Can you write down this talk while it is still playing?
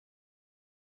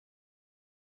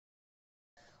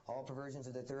all perversions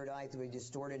of the third eye through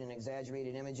distorted and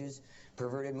exaggerated images,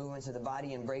 perverted movements of the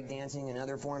body and breakdancing and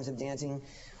other forms of dancing.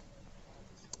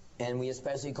 And we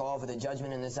especially call for the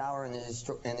judgment in this hour and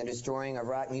the destroying of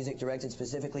rock music directed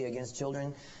specifically against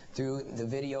children through the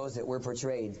videos that were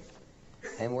portrayed.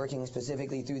 And working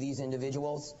specifically through these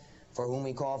individuals, for whom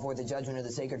we call forth the judgment of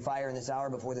the sacred fire in this hour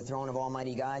before the throne of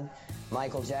Almighty God: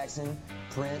 Michael Jackson,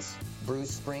 Prince,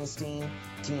 Bruce Springsteen,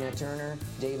 Tina Turner,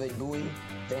 David Bowie,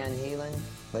 Van Halen,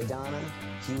 Madonna,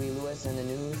 Huey Lewis and the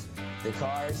News, The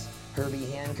Cars, Herbie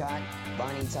Hancock,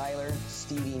 Bonnie Tyler,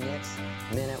 Stevie Nicks,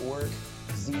 Men at Work,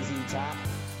 ZZ Top,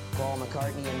 Paul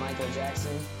McCartney and Michael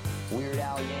Jackson, Weird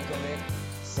Al Yankovic,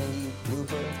 Cyndi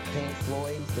Lauper, Pink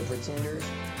Floyd, The Pretenders,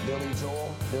 Billy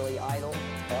Joel, Billy Idol,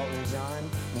 Elton John,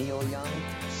 Neil Young,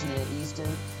 Sheena Easton,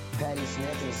 Patti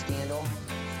Smith and Scandal,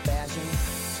 Fashion,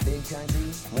 Big Country,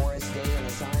 Morris Day and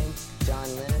the Time, John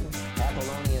Lennon,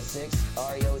 Apollonia 6,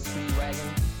 REO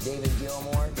Speedwagon, David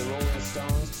Gilmour, The Rolling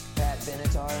Stones, Pat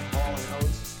Benatar, Hall &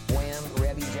 Oates, Wham,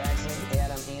 Rebby Jackson,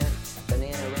 Adam Ant,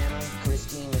 Bananarama,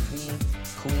 Christine McVie,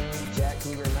 Queen, Jack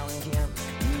Cougar Mellencamp,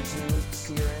 U2,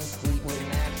 Searens, Fleetwood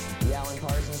Mac, The Alan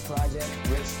Parsons Project,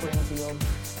 Rick Springfield,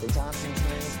 The Thompson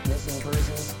Twins, Missing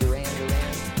Persons, Duran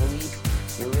Duran, Police,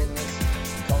 Eurythmics,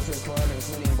 Culture Club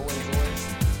including Boy George,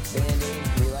 Band-Aid,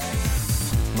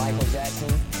 Relax, Michael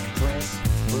Jackson, Prince,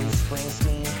 Bruce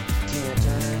Springsteen, Tina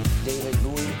Turner, David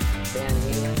Bowie, Van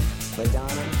Halen,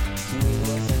 Madonna, Huey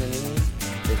Lewis and the News,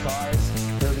 The Cars,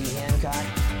 Herbie Hancock,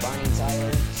 Bonnie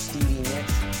Tyler, Stevie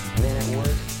Nicks, Men at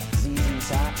Work, ZZ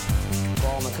Top,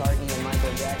 Paul McCartney and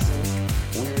Michael Jackson,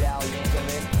 Weird Al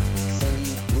Yankovic,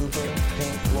 Cyndi Lauper,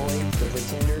 Pink Floyd, The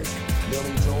Pretenders,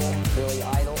 Billy Joel, Billy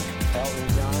Idol, Elton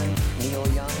John, Neil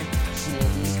Young, Sheena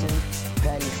Easton,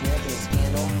 Patti Smith and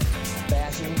Scandal,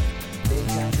 Fashion, Big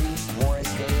Country, Morris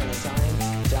Day and the Time,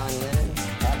 John Lennon,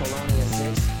 Apollonia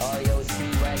 6, REO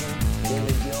Speedwagon,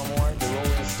 David Gilmour, The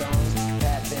Rolling Stones,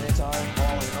 Pat Benatar,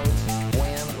 Hall & Oates,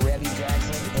 Wham, Rebby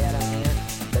Jackson, Adam Ant,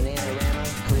 Bananarama,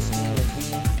 Christine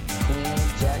McVie, Queen,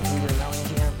 Jack Cougar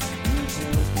Mellencamp, U2,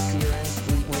 Searens,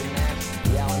 Fleetwood Mac,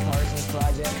 The Alan Parsons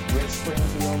Project, Rick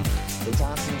Springfield, The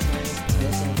Thompson Twins,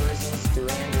 Missing Persons,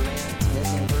 Duran Duran,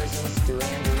 Missing Persons,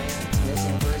 Duran Duran,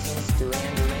 Missing Persons,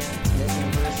 Duran Duran,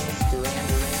 Missing Persons, Duran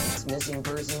Duran, Missing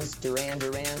Persons, Duran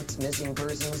Duran, Missing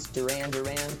Persons, Duran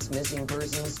Duran, Missing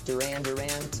Persons, Duran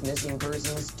Duran, Missing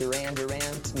Persons, Duran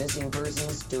Duran, Missing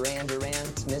Persons, Duran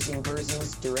Duran, Missing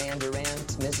Persons, Duran Duran,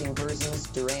 Missing Persons,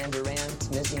 Duran Duran,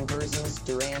 Missing Persons,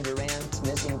 Duran Duran,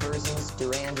 Missing Persons,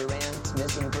 Duran Duran,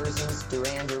 Missing Persons,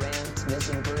 Duran Duran,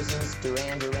 Missing Persons,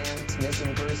 Duran Duran,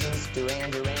 Missing Persons,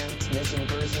 Duran Duran, Missing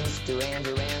Persons, Duran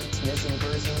Duran, Missing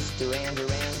Persons, Duran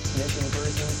Duran, Missing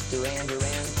Persons, Duran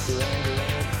Duran, Duran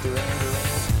Duran, Duran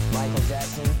Duran, Michael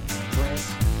Jackson, Prince,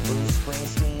 Bruce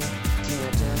Springsteen,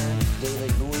 Tina Turner,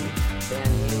 David Bowie, Van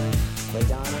Halen,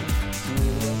 Madonna, Huey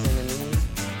Lewis and the News,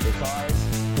 The Cars,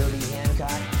 Herbie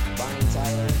Hancock, Bonnie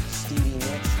Tyler, Stevie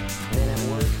Nicks, Men at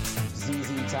Work, ZZ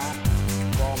Top,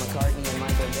 Paul McCartney and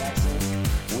Michael Jackson,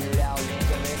 Weird Al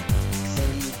Yankovic,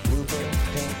 Cyndi Lauper,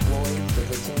 Pink Floyd, The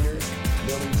Pretenders,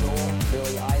 Billy Joel,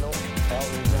 Billy Idol,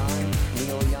 Elton John,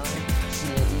 Neil Young,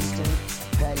 Sheena Easton,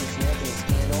 Patti Smith and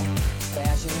Scandal,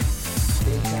 Fashion,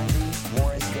 Big Country,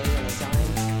 Morris Day and the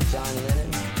Time, John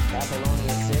Lennon,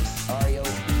 Apollonia 6, REO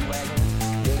Speedwagon,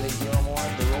 David Gilmour,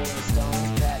 The Rolling Stones,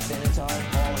 Pat Benatar,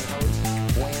 Hall & Oates,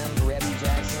 Wham, Rebby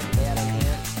Jackson, Adam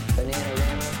Ant,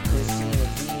 Bananarama, Christine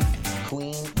McVie,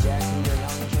 Queen, Jack Cougar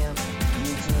Mellencamp,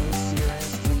 U2,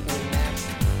 Searens, Fleetwood Mac,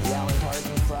 The Alan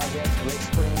Parsons Project, Rick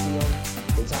Springfield,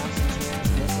 The Thompson Twins,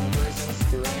 Missing Persons,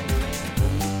 Duran Duran,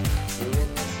 Police,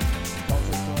 Eurythmics,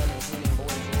 Culture Club including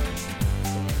Boy George,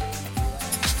 Band-Aid,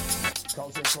 Relax,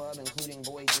 Culture Club including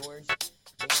Boy George,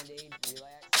 Band-Aid,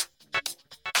 Relax.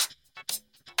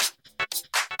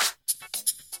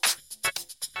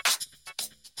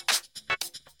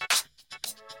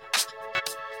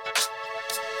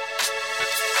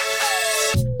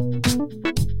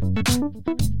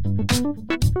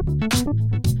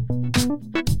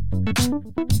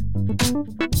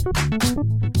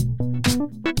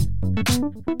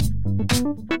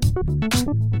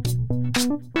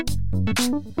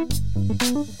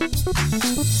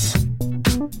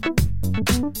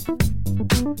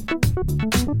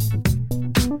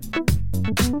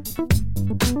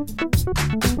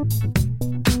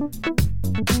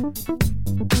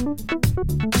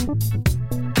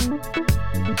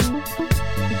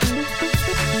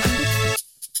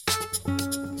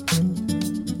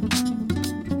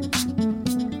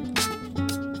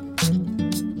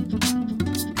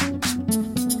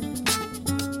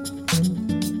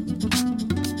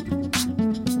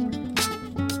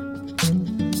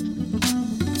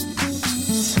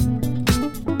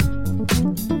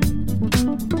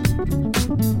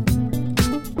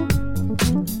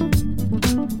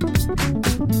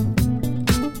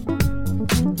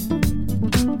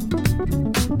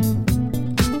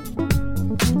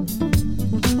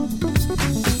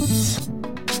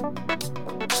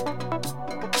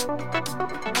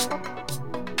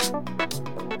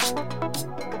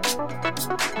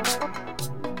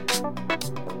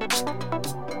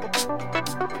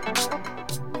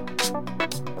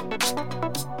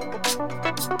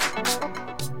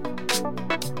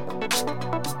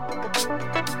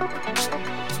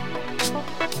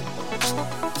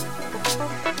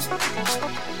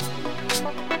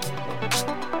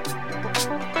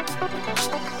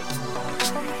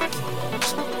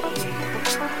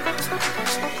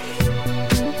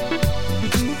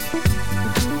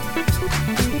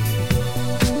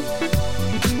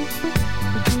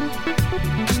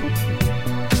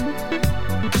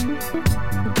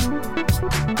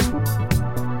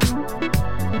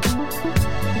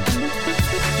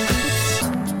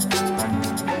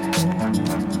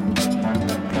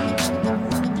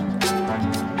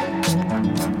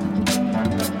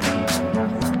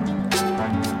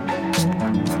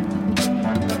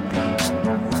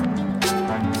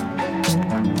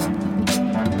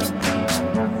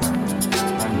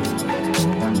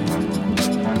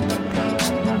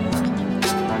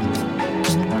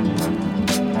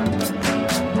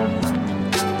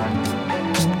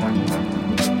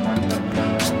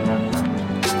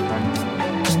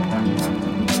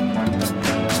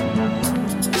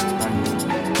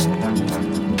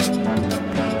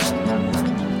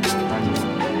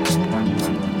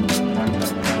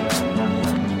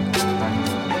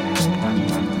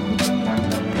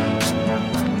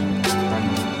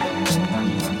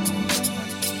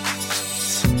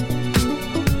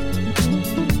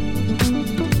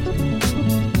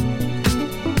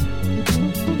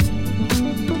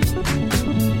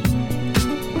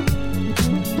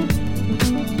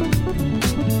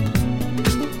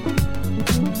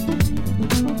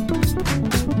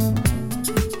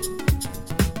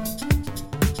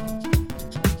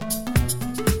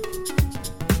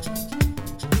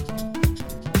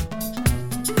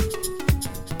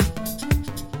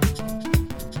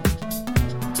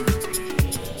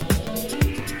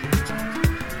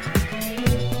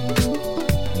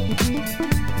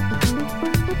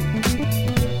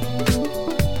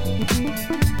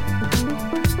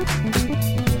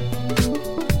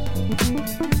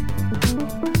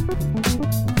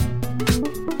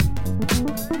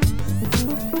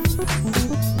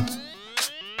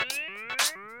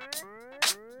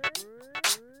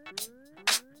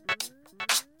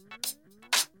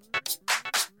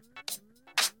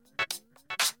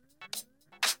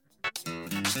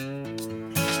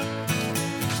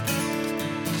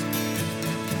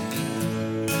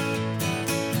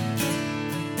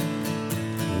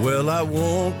 Well, I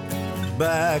won't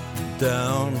back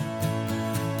down.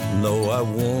 No, I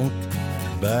won't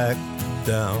back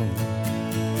down.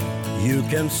 You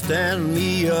can stand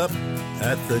me up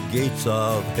at the gates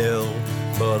of hell,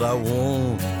 but I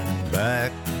won't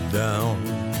back down.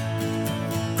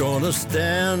 Gonna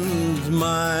stand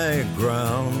my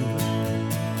ground,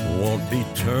 won't be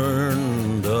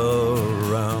turned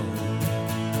around.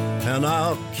 And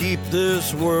I'll keep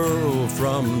this world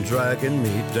from dragging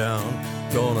me down.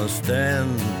 Gonna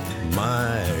stand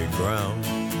my ground,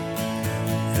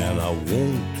 and I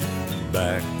won't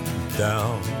back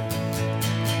down.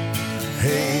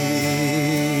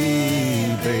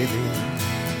 Hey, baby,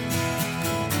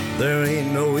 there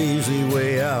ain't no easy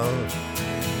way out.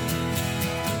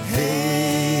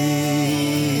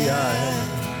 Hey,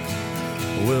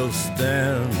 I will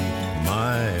stand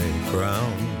my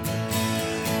ground,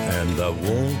 and I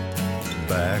won't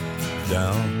back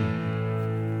down.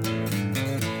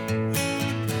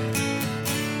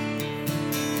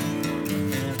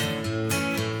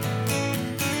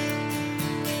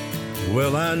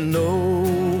 Well, I know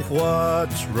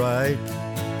what's right.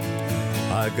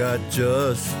 I got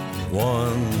just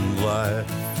one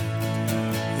life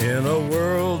in a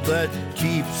world that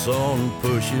keeps on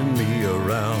pushing me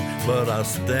around, but I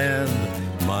stand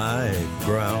my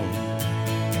ground,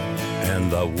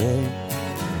 and I won't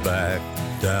back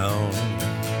down.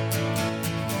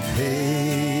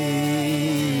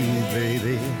 Hey,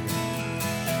 baby,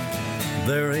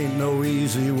 there ain't no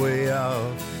easy way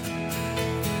out.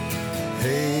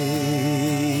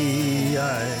 Hey,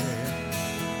 I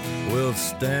will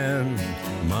stand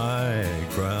my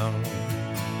ground,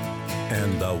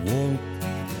 and I won't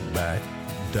back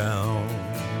down.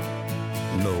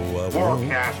 No, I won't.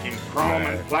 Forecasting chrome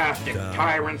and plastic, down.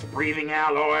 Tyrants breathing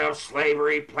alloy of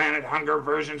slavery, planet hunger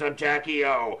versions of Jackie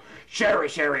O. Sherry,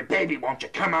 Sherry, baby, won't you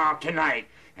come out tonight?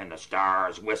 And the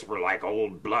stars whisper like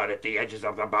old blood at the edges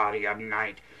of the body of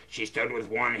night. She stood with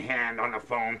one hand on the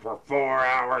phone for 4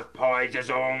 hours, poised as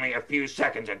only a few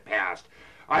seconds had passed.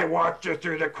 I watched her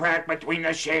through the crack between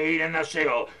the shade and the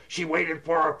sill. She waited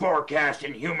for a forecast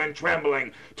in human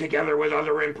trembling, together with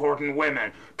other important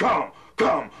women. Come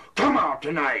out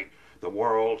tonight. The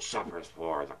world suffers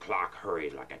for. The clock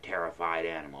hurries like a terrified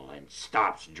animal and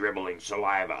stops dribbling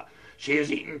saliva. She has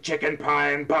eaten chicken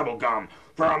pie and bubble gum.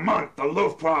 For a month, the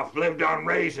Luftwaffe lived on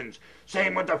raisins.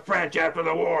 Same with the French after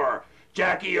the war.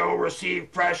 Jackie O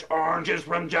received fresh oranges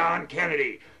from John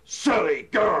Kennedy. Silly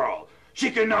girl!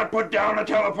 She cannot put down a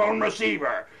telephone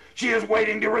receiver. She is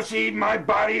waiting to receive my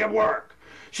body of work.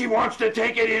 She wants to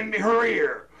take it in her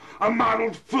ear. A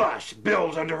mottled flush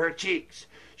builds under her cheeks.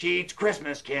 She eats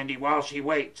Christmas candy while she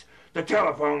waits. The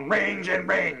telephone rings and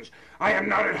rings. I am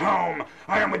not at home.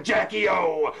 I am with Jackie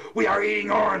O. We are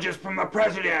eating oranges from the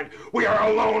president. We are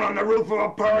alone on the roof of a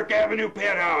Park Avenue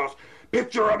penthouse.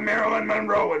 Picture of Marilyn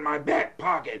Monroe in my back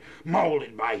pocket,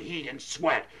 molded by heat and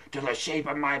sweat to the shape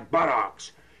of my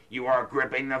buttocks. You are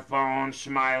gripping the phone,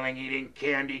 smiling, eating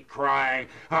candy, crying.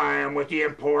 I am with the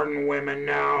important women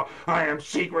now. I am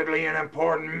secretly an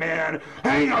important man.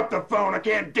 Hang up the phone. I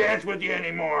can't dance with you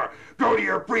anymore. Go to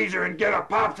your freezer and get a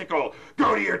popsicle.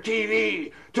 Go to your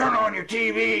TV. Turn on your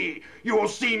TV. You will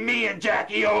see me and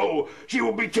Jackie O. She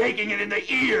will be taking it in the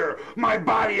ear, my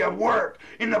body of work,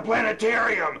 in the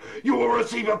planetarium. You will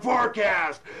receive a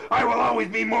forecast. I will always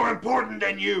be more important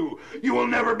than you. You will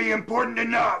never be important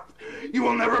enough. You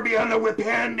will never be on the whip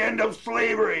hand end of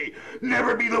slavery.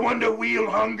 Never be the one to wield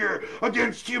hunger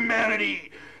against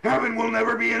humanity. Heaven will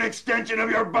never be an extension of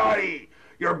your body.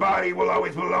 Your body will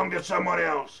always belong to someone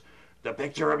else. The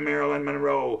picture of Marilyn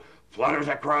Monroe flutters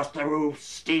across the roof,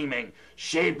 steaming,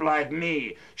 shaped like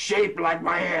me, shaped like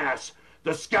my ass.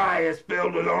 The sky is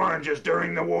filled with oranges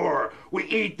during the war. We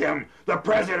eat them. The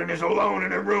president is alone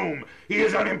in a room. He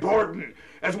is unimportant.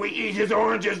 As we eat his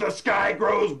oranges, the sky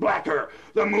grows blacker.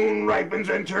 The moon ripens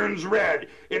and turns red.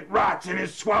 It rots and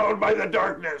is swallowed by the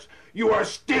darkness. You are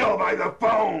still by the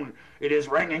phone. It is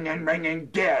ringing and ringing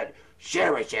dead.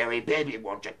 Sherry, Sherry, baby,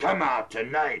 won't you come out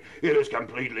tonight? It is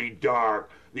completely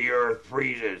dark. The earth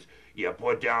freezes. You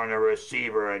put down the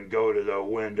receiver and go to the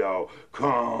window.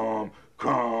 Come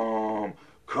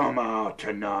out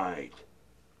tonight.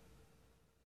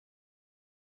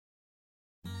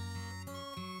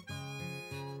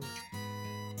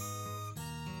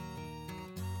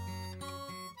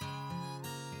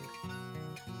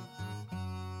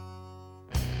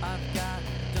 I've got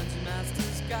Dungeon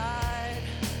Master's Guide.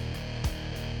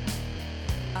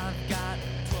 I've got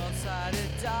 12-sided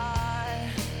die.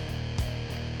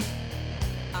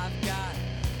 I've got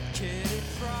Kitty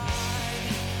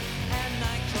Pryde and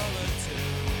Nightcrawler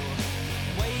too,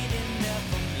 waiting there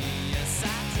for me. Yes, I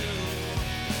do.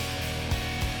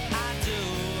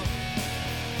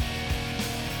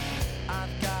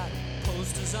 I've got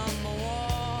posters on the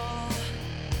wall.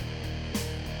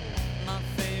 My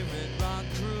favorite rock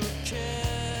group,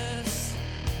 Kiss.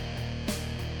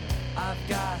 I've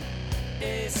got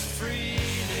Ace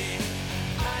Frehley.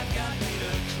 I've got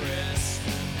Peter Criss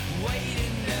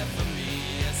waiting there for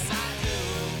me. Yes, I do.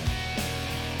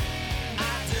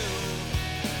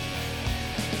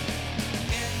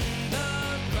 In the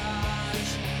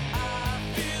garage, I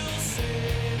feel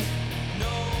safe.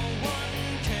 No one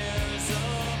cares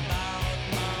about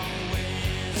my weight.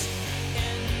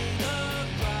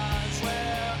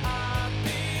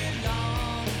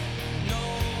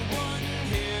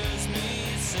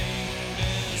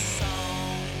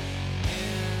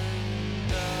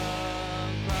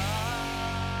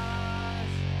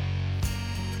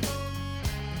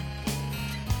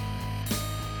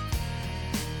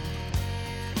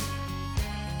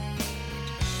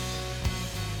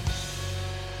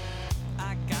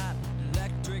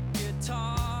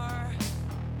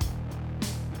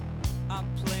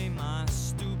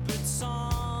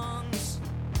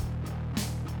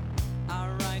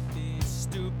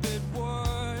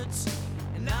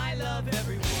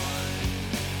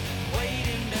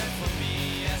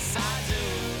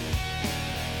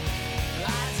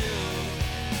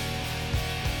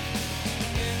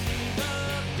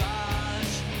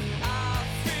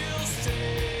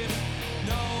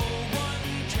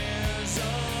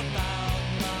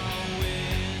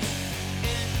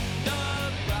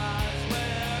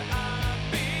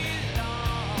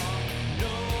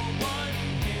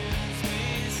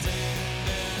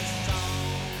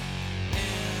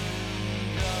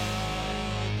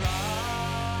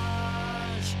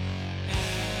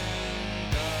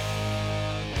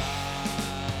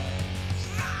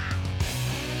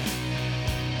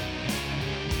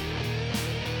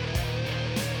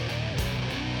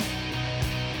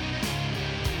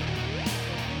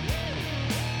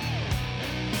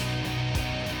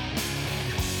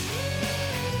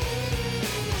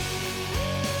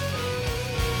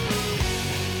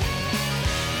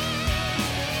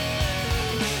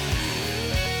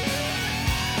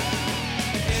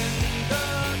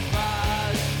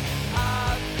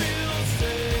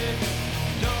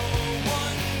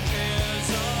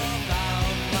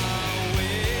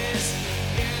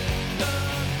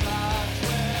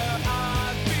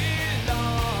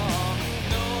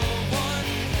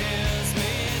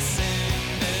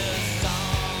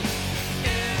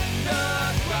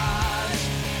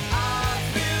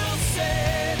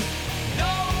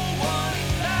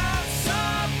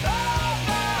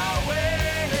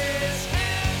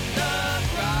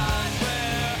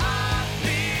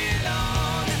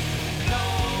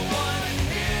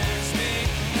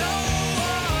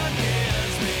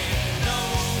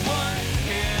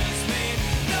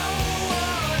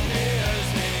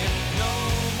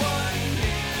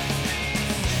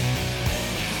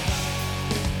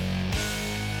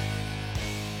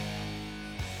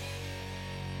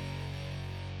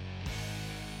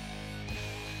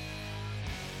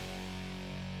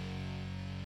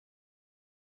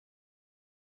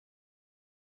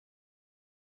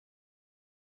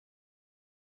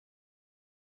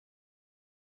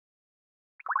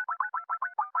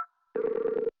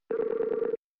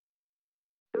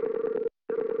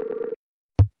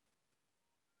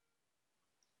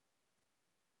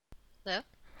 Hello?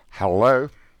 Hello?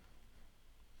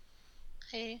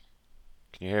 Hey.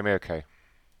 Can you hear me okay?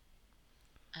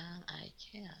 I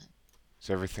can.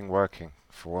 Is everything working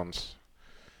for once?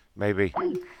 Maybe.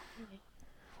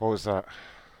 What was that?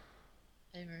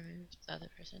 I removed the other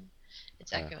person.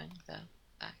 It's Yeah. echoing, though,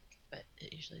 back, but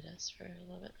it usually does for a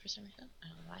little bit for some reason. I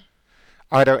don't know why.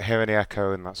 I don't hear any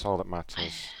echo, and that's all that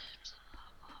matters.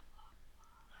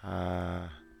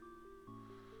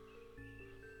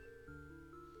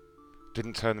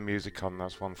 Didn't turn the music on,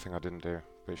 that's one thing I didn't do.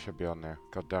 But it should be on now.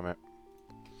 God damn it.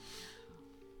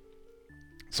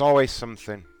 It's always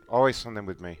something. Always something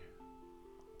with me.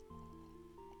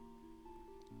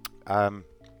 Probably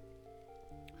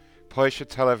should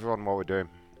tell everyone what we're doing.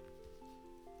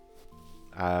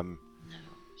 No,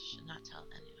 should not tell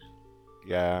anyone.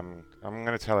 Yeah, I'm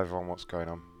going to tell everyone what's going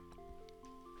on.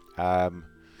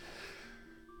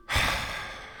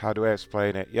 How do I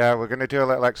explain it? Yeah, we're going to do a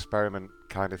little experiment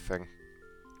kind of thing.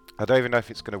 I don't even know if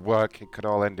it's going to work. It could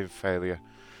all end in failure.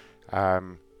 But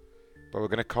we're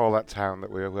going to call that town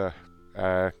that we were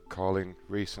calling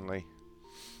recently.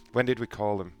 When did we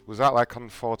call them? Was that like on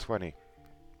 420?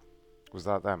 Was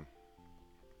that them?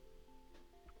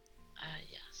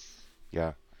 Yes.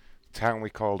 Yeah. Town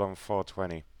we called on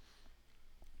 420.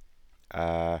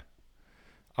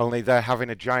 Only they're having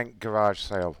a giant garage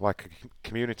sale, like a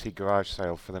community garage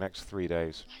sale for the next 3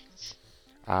 days.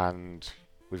 And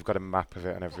we've got a map of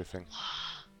it and everything.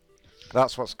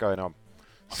 That's what's going on.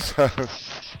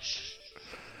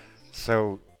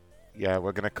 So yeah,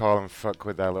 we're going to call and fuck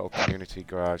with their little community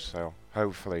garage sale.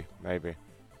 Hopefully, maybe.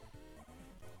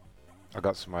 I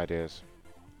got some ideas.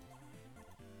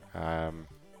 And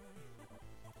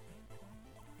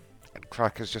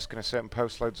Cracker's just going to sit and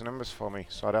post loads of numbers for me,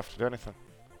 so I'd have to do anything.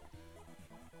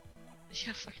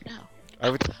 Yeah, fuck no.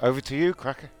 Over to you,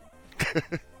 Cracker. Yeah, I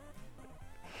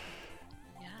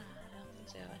don't think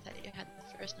so. I thought you had the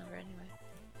first number anyway.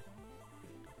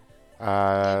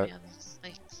 Maybe on the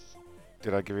spikes.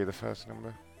 Did I give you the first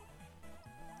number?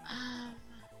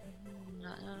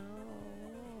 No.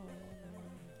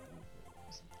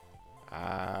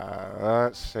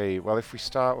 Let's see. Well, if we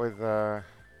start with...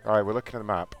 Alright, we're looking at the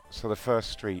map. So the first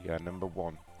street, yeah, number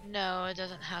 1. No, it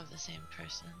doesn't have the same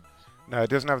person. No, it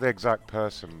doesn't have the exact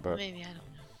person, but... Maybe, I don't know.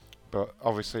 But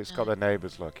obviously it's got their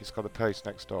neighbours, look. It's got the place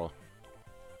next door.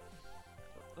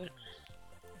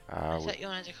 I thought you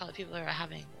wanted to call it people who are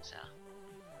having the sale.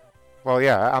 Well,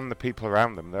 yeah, and the people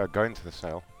around them that are going to the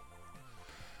sale.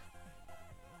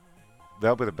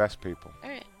 They'll be the best people.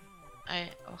 Alright.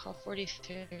 I'll call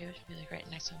 43, which would be like right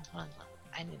next to him. Hold on.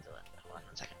 I need to look. Hold on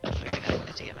 1 second. I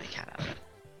have to get my cat out.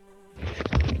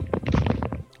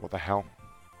 What the hell?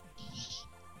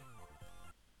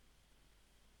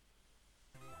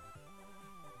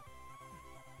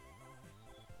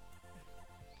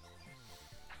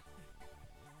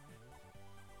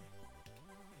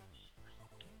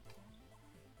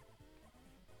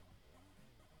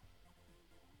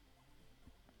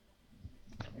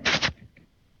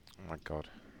 Oh my god.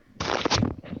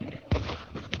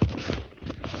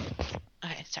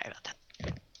 Okay, sorry about that.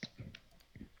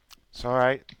 It's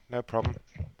alright, no problem.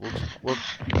 We'll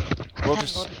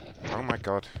just... Oh my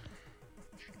god.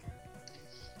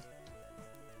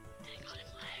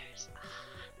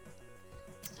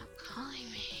 Stop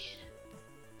calling me.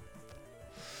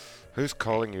 Who's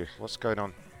calling you? What's going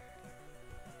on?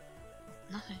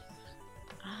 Nothing.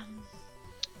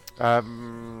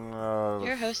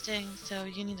 You're You're hosting, so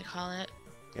you need to call it.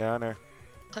 Yeah, I know.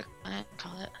 Click on it,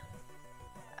 call it.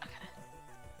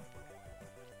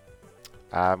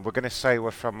 We're gonna say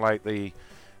we're from like the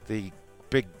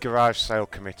big garage sale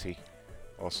committee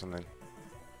or something.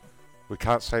 We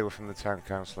can't say we're from the town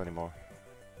council anymore.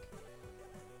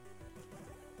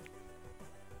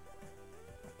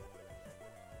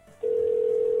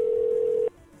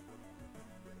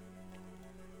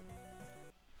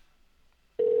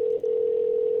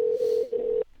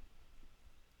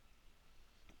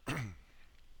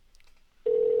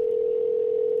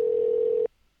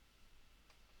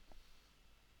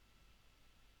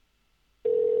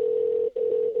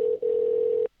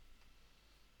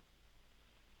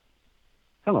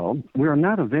 Hello, we are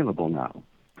not available now.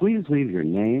 Please leave your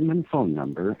name and phone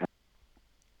number.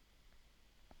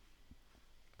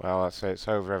 Well, that's it. It's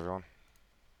over, everyone.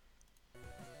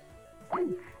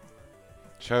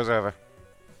 Show's over.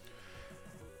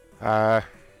 That's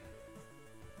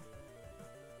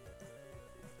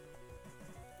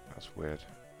weird.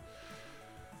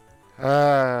 You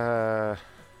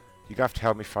have to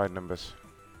help me find numbers.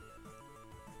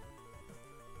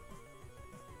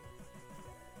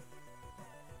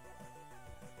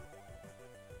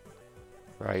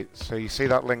 Right, so you see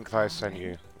that link that I sent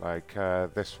you? Like,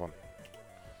 this one.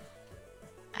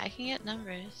 I can get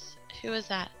numbers. Who is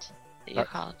that you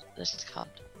called? This is called.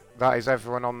 That is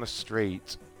everyone on the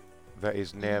street that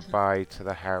is nearby to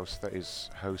the house that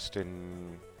is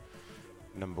hosting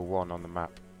number 1 on the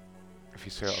map. If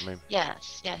you see what I mean.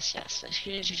 Yes.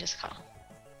 Who did you just call?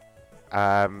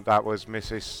 That was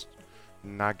Mrs.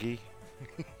 Nagy.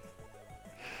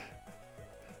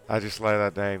 I just like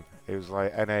that name. It was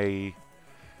like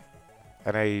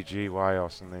N-A-G-Y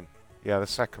or something. Yeah, the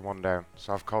second one down.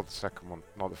 So I've called the second one,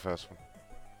 not the first one.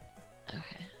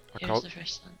 Okay. Here's the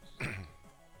first one. Oh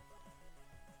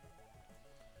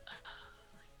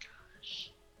my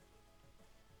gosh.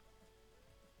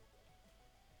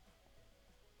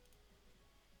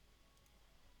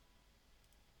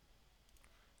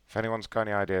 If anyone's got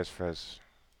any ideas for us,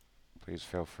 please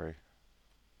feel free.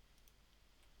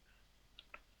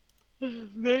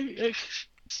 Very next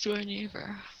door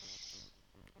neighbor.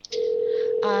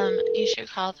 You should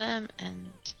call them and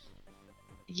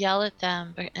yell at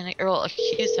them, or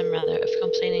accuse them rather, of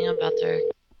complaining about their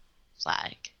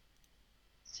flag.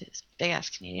 It's this big ass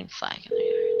Canadian flag in their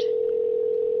yard.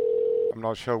 I'm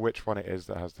not sure which one it is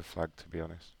that has the flag, to be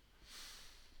honest.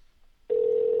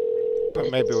 But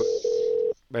maybe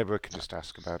we can just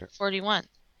ask about it. 41.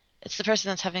 It's the person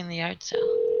that's having the yard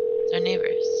sale. They're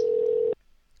neighbors.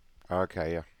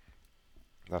 Okay, yeah.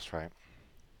 That's right.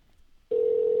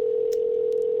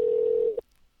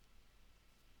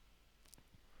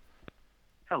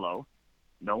 Hello.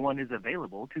 No one is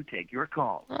available to take your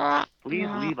call. Please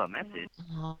leave a message.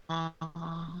 Damn,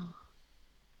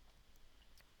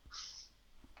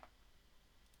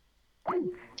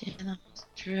 I'm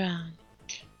drunk.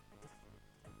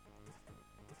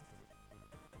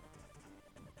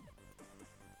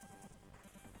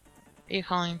 Are you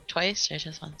calling twice or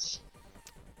just once?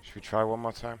 Should we try one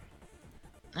more time?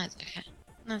 That's okay.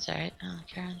 That's alright. I don't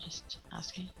care. I'm just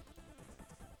asking.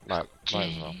 Might as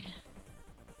well.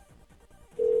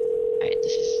 Alright,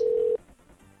 this is...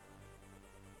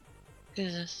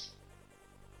 Who's this?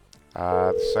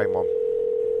 The same one.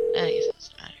 I guess it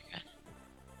doesn't matter. Good.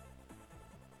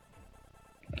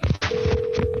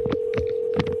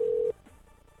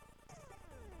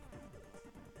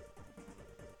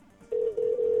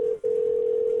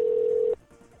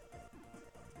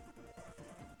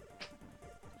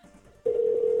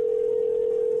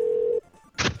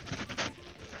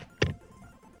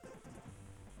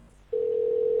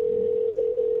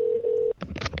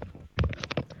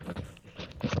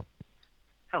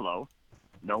 Hello.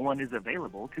 No one is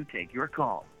available to take your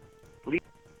call. Please.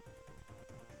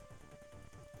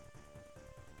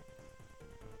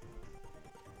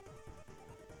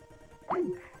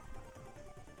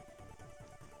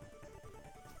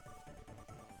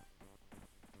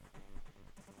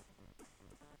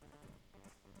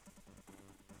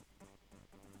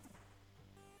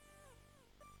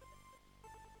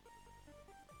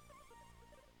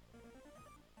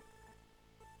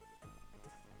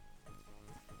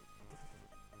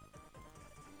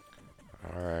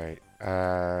 Alright.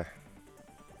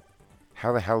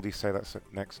 How the hell do you say that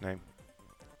next name?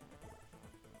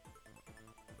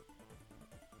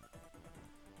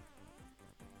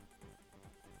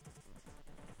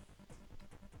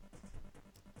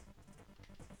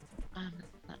 I'm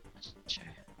not sure.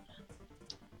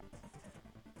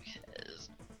 Because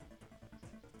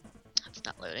it's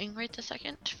not loading right this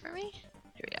second for me.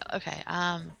 Here we go. Okay.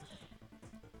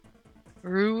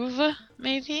 Ruve,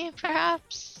 maybe,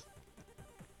 perhaps?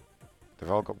 They've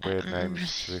all got weird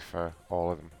names, to be fair.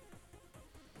 All of them.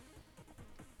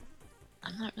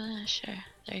 I'm not really sure.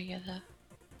 There you go, though.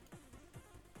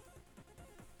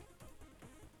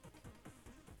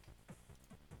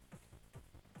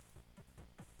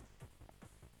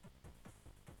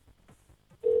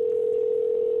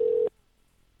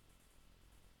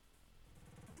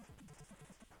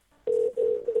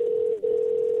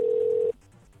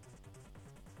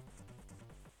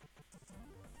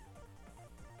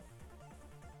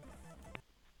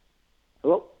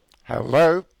 Hello?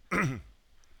 Hello?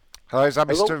 Hello, is that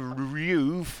Hello? Mr.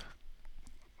 Ruve?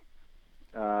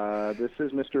 This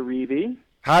is Mr. Reevy.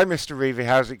 Hi, Mr. Reevy.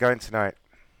 How's it going tonight?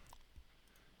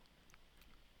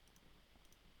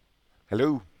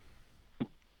 Hello?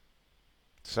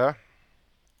 Sir?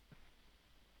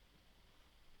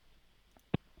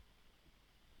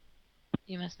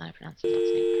 You must not pronounce his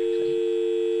last name correctly.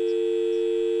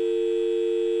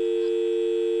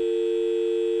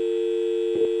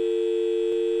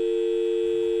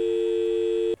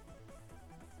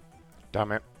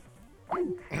 Damn it.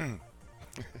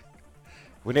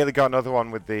 We nearly got another one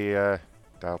with the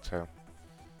dial tone.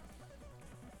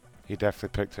 He definitely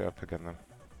picked it up again then.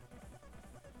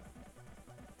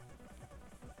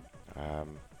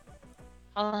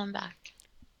 Call him back.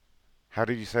 How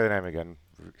did you say the name again?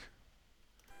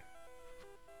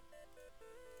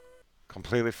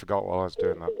 Completely forgot while I was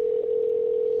doing that.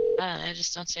 I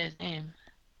just don't say his name.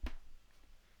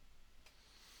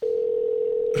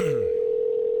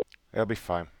 It'll be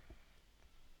fine.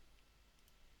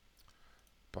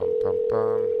 Bum, bum,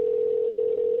 bum.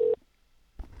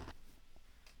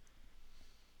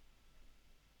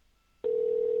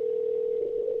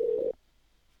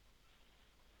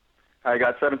 I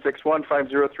got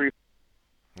 761-503.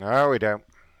 No, we don't.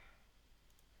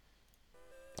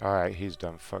 Alright, he's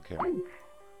done. Fuck him.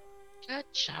 Good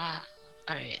job.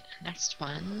 Alright, next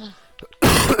one.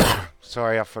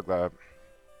 Sorry, I fucked that up.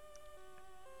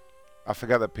 I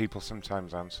forget that people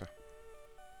sometimes answer.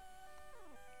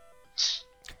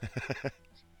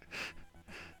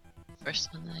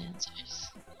 First one that answers.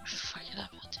 Fuck it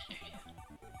up, how dare you.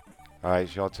 Alright,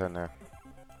 it's your turn now.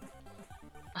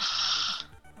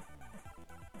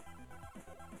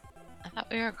 I thought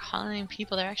we were calling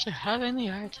people that are actually having the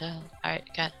yard sale. Alright,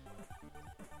 got it.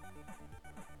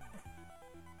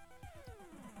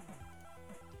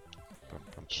 Bum,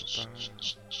 bum, bum, bum.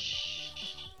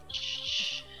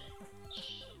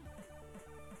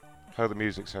 Hope the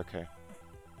music's okay.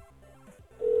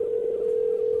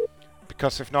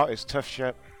 Because if not, it's tough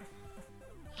shit.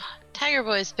 Tiger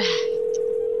Boy's back.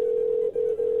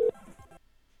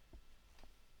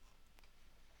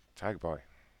 Tiger Boy.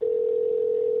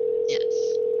 Yes.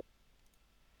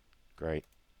 Great.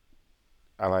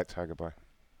 I like Tiger Boy.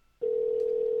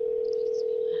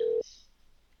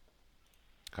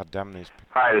 God damn these people.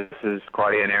 Hi, this is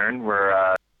Claudia and Aaron. We're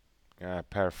Yeah, a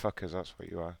pair of fuckers, that's what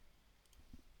you are.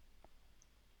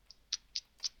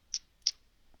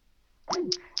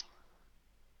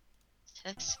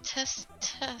 Test, test,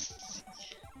 test.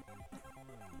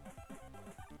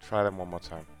 Try them one more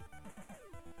time.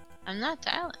 I'm not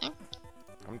dialing.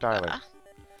 I'm dialing.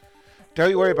 Don't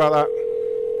you worry about that.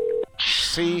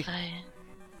 See? I-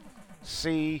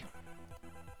 See?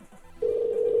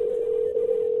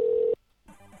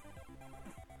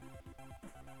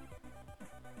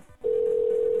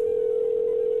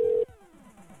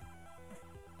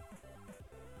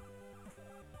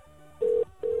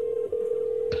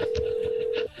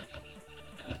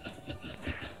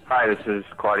 Hi, this is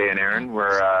Claudia and Aaron.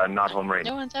 We're not home right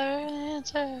No now. one's ever gonna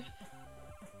answer.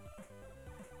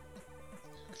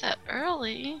 That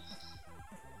early?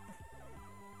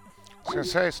 I was gonna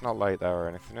say it's not late there or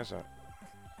anything, is it?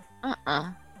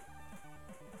 Uh-uh.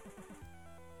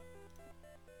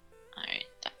 Alright,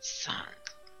 that's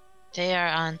they are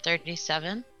on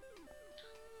 37.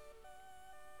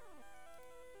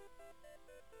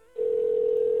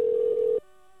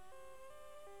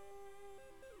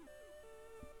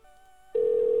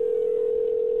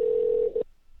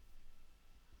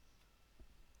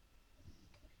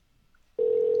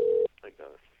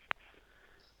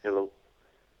 Hello.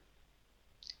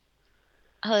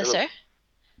 Hello, Hello. sir.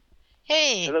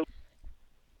 Hey. Hello.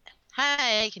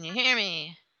 Hi, can you hear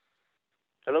me?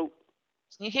 Hello.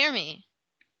 Can you hear me?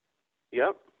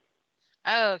 Yep.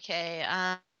 Okay.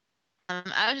 I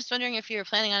was just wondering if you were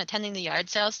planning on attending the yard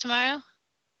sales tomorrow.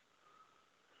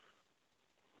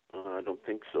 I don't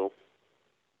think so.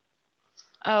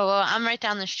 Oh, well, I'm right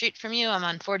down the street from you. I'm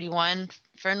on 41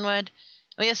 Fernwood.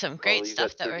 We have some great you got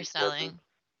stuff that we're 37. selling.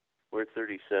 We're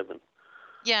 37.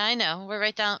 Yeah, I know. We're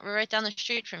right down the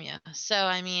street from you. So,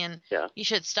 I mean, Yeah. you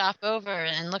should stop over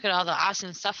and look at all the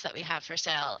awesome stuff that we have for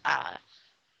sale.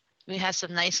 We have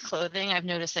some nice clothing. I've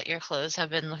noticed that your clothes have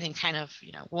been looking kind of,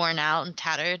 worn out and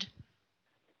tattered,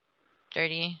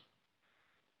 dirty.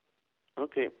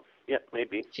 Okay. Yeah,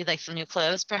 maybe. If you'd like some new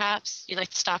clothes, perhaps you'd like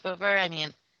to stop over. I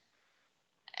mean,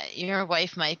 your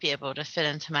wife might be able to fit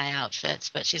into my outfits,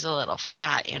 but she's a little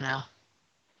fat.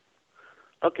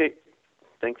 Okay.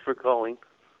 Thanks for calling.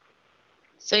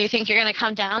 So you think you're going to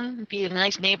come down, be a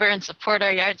nice neighbor, and support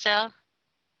our yard sale?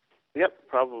 Yep,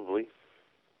 probably.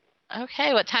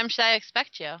 Okay, what time should I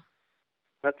expect you?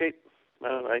 Okay.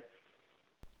 Bye.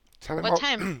 Tell him What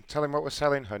time? Tell him what we're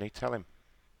selling, honey. Tell him.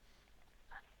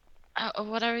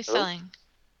 What are we Hello? selling?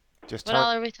 Just What all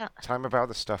tell are we telling? him about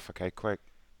the stuff, okay? Quick.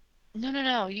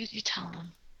 No. You tell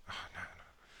him.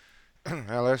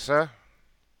 Hello, sir.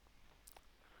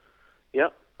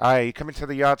 Yep. Hi, you coming to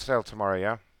the yard sale tomorrow,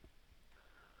 yeah?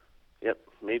 Yep.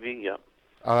 Maybe. Yep.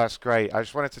 Oh, that's great. I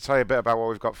just wanted to tell you a bit about what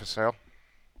we've got for sale.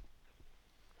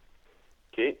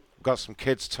 Okay. We've got some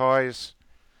kids' toys.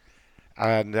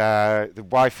 And the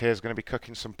wife here is going to be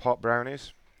cooking some pot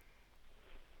brownies.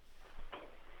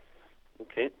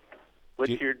 Okay. What's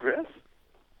Do you- your address?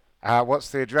 What's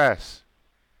the address?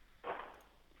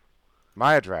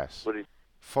 My address? What is?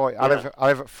 40. Yeah. I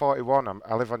live at 41.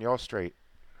 I live on your street.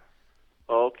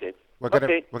 Oh, okay. We're gonna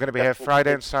Okay. be here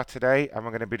Friday and Saturday, and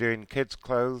we're gonna be doing kids'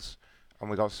 clothes, and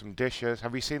we got some dishes.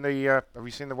 Have you seen the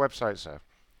website, sir?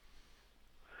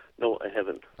 No, I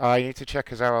haven't. You need to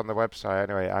check us out on the website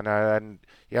anyway. And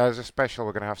yeah, there's a special.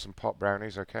 We're gonna have some pot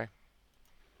brownies, okay?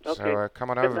 Okay. So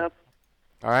come on Good over. enough.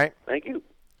 All right. Thank you.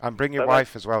 And bring your Bye-bye.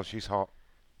 wife as well. She's hot.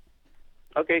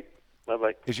 Okay.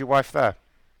 Bye-bye. Is your wife there?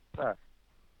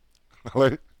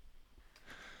 Hello.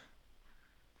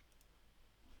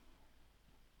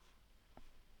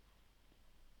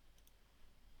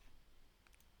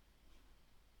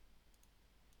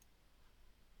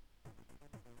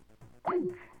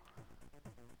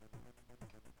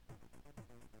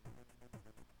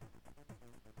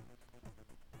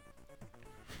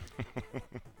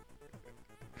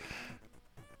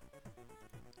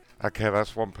 Okay,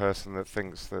 that's one person that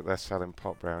thinks that they're selling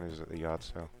pot brownies at the yard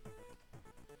sale.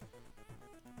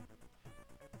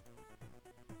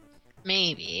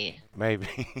 Maybe.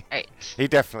 Maybe. Right. He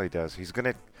definitely does.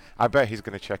 I bet he's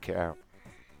gonna check it out.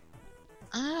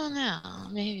 I don't know.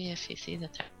 Maybe if you see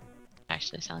that they're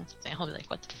actually selling something, he'll be like,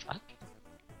 what the fuck?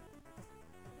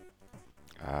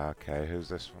 Okay, who's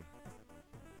this one?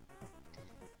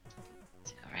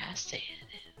 See where I say it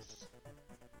is.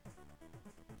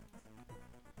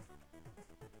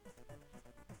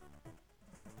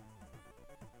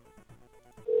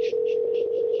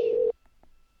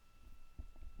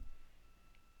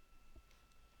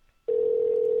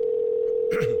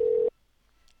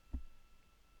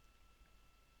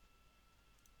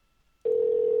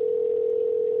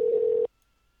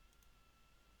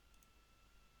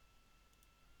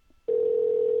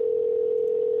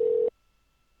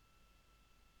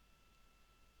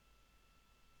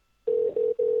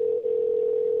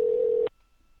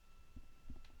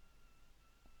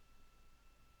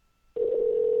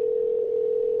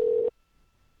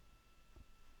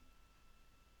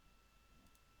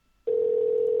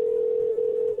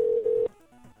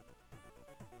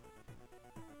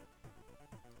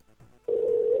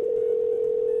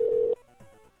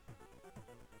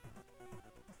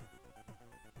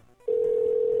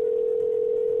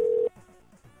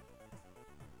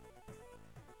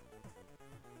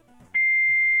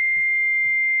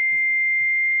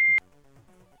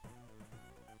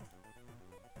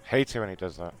 Hate it when he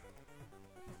does that.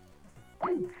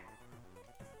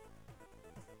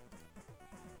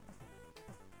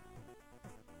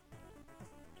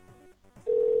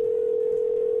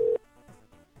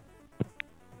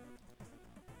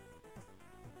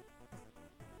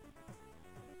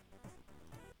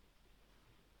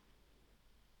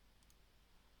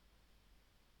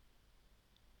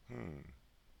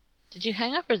 Did you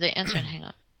hang up or they answer and hang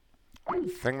up? I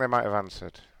think they might have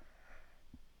answered.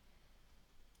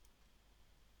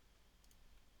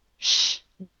 Shh.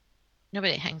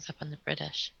 Nobody hangs up on the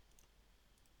British.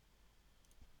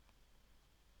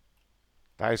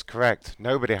 That is correct.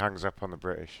 Nobody hangs up on the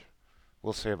British.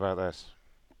 We'll see about this.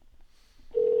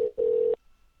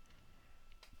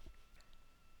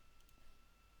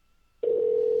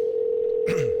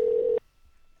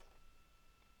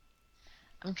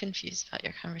 I'm confused about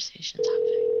your conversation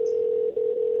topics.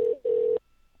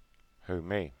 Who,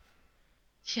 me?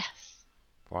 Yes.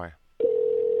 Why?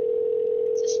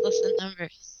 Just listen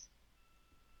numbers.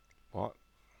 What?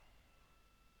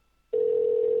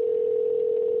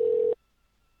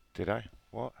 Did I?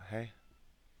 What? Hey?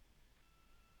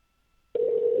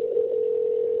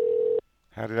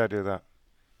 How did I do that?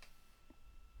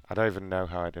 I don't even know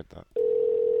how I did that.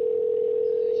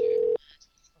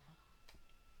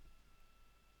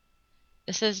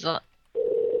 This is this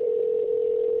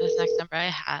next number I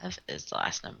have is the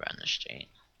last number on the street.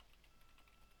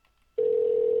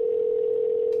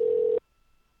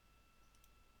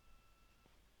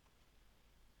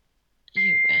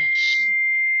 You wish.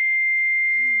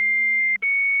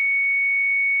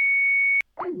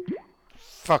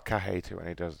 Fuck, I hate it when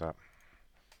he does that.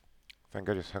 I think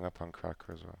I just hung up on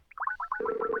Cracker as well.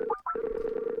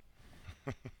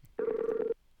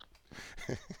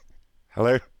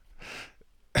 Hello?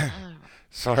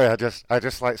 Sorry, I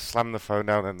just like slammed the phone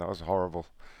down and that was horrible.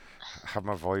 I had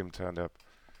my volume turned up.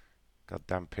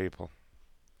 Goddamn people.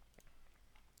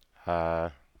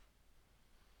 Don't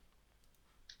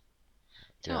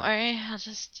worry, I'll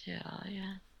just do all,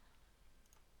 yeah.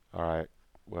 Alright,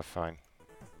 we're fine.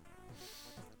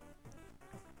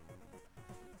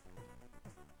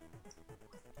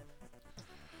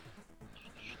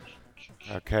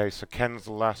 Okay, so Ken's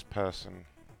the last person.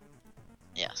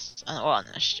 Yes, on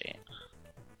the street.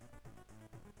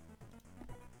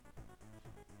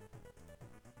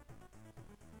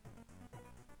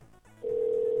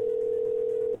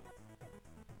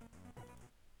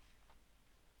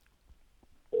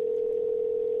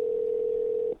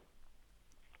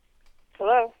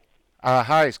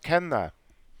 Hi, is Ken there?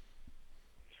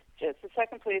 Just a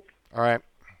second, please. All right.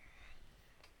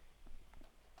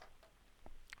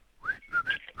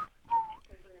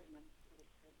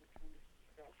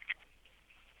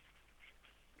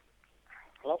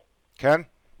 Hello? Ken?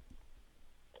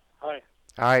 Hi.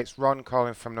 Hi, it's Ron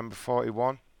calling from number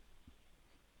 41.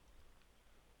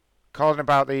 Calling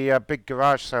about the big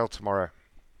garage sale tomorrow.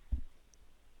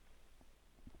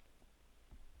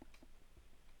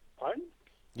 Pardon?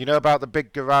 You know about the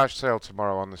big garage sale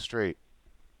tomorrow on the street?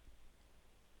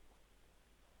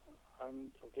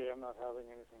 I'm not having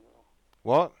anything.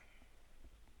 What?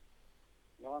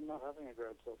 No, I'm not having a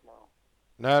garage sale tomorrow.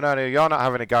 No, you're not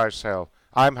having a garage sale.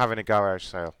 I'm having a garage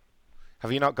sale.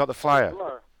 Have you not got the flyer? You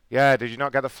are? Yeah, did you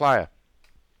not get the flyer?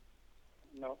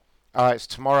 No. It's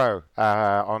tomorrow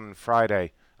on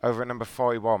Friday over at number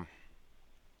 41.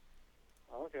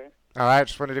 Okay. I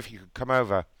just wondered if you could come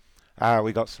over.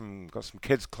 We got some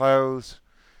kids' clothes,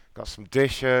 got some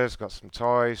dishes, got some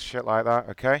toys, shit like that.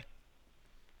 Okay.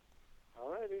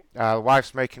 Alrighty. The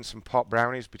wife's making some pot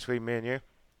brownies between me and you.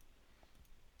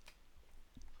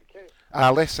 Okay.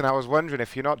 Listen, I was wondering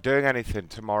if you're not doing anything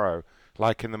tomorrow,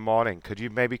 like in the morning, could you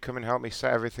maybe come and help me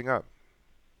set everything up?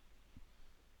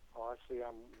 Oh, actually,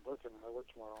 I'm working. I work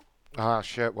tomorrow. Ah,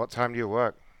 shit. What time do you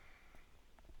work?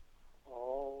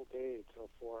 All day till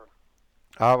 4.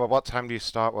 Oh, well, what time do you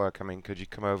start work? I mean, could you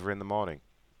come over in the morning?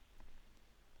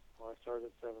 Well, I start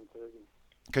at 7:30.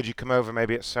 Could you come over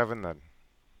maybe at 7 then?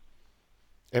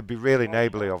 It'd be really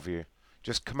neighbourly of you.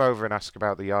 Just come over and ask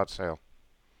about the yard sale.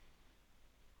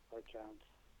 I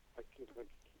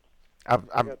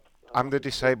can't. I'm the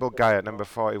disabled guy at number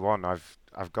 41. I've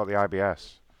got the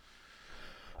IBS.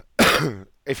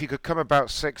 If you could come about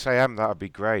 6 a.m., that'd be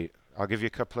great. I'll give you a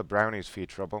couple of brownies for your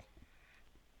trouble.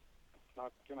 It's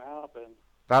not gonna happen.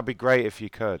 That'd be great if you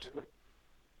could.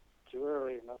 Too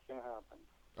early. Not gonna happen.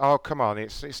 Oh, come on.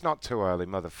 It's not too early,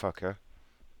 motherfucker.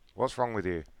 What's wrong with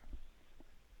you?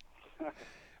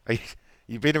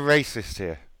 You being a racist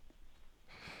here?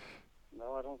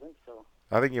 No, I don't think so.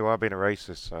 I think you are being a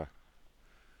racist, sir.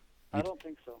 I don't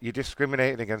think so. You're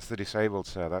discriminating against the disabled,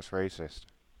 sir. That's racist.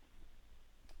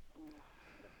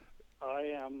 I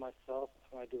am myself,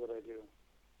 and I do what I do.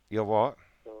 You're what?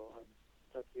 So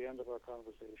that's the end of our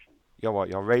conversation. You're what?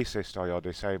 You're racist or you're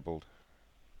disabled?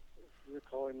 If you're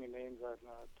calling me names, I'm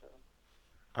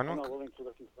I'm not. not willing to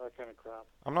listen to that kind of crap.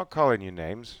 I'm not calling you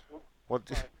names. What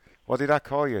did I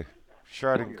call you?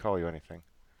 Sure, I didn't call you anything.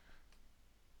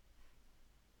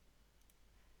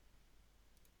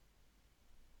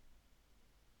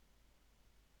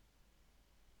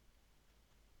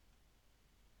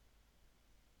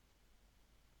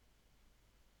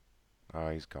 Oh,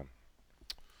 he's gone.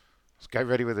 Let's get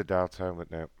ready with the dial tone,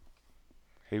 but no.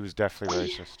 He was definitely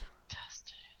racist.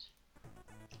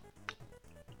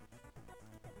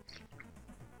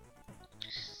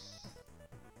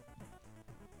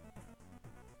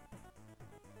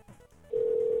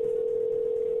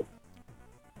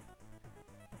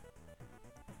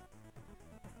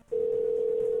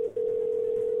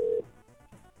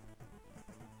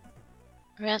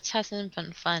 Rats hasn't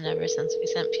been fun ever since we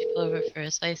sent people over for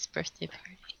his wife's birthday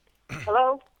party.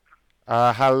 Hello?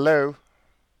 Hello.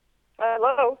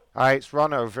 Hello? Hi, it's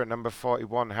Ron over at number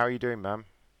 41. How are you doing, ma'am?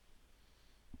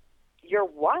 You're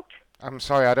what? I'm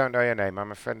sorry, I don't know your name.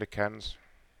 I'm a friend of Ken's.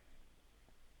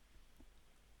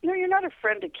 No, you're not a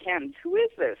friend of Ken's. Who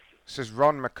is this? This is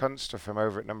Ron McCunster from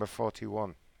over at number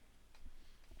 41.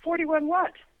 41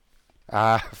 what?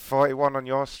 41 on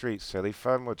your street, silly.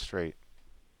 Fernwood Street.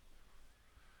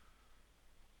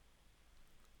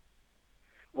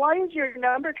 Why is your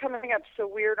number coming up so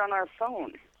weird on our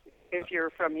phone if you're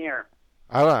from here?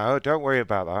 I don't know. Don't worry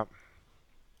about that.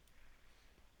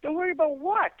 Don't worry about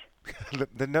what?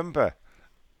 The number.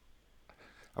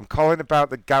 I'm calling about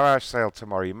the garage sale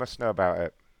tomorrow. You must know about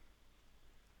it.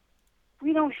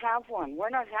 We don't have one. We're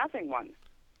not having one.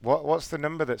 What's the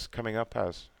number that's coming up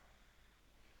as?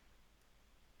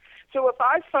 So if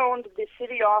I phoned the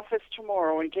city office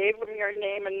tomorrow and gave them your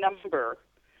name and number,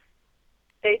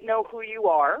 they'd know who you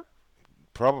are.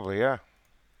 Probably, yeah.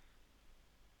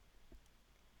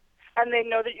 And they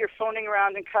know that you're phoning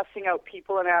around and cussing out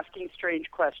people and asking strange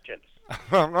questions.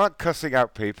 I'm not cussing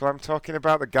out people. I'm talking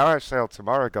about the garage sale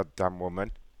tomorrow, goddamn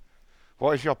woman.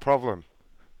 What is your problem?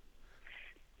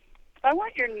 I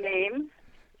want your name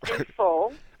in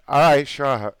full. All right,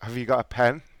 sure. Have you got a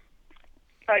pen?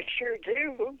 I sure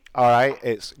do. All right,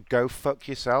 it's go fuck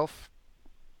yourself.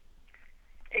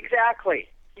 Exactly.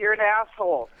 You're an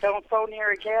asshole. Don't phone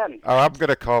here again. Oh, I'm going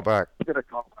to call back.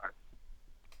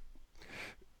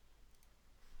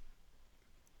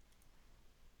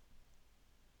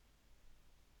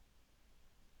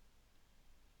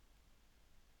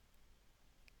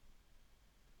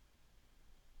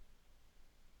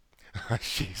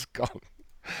 She's gone.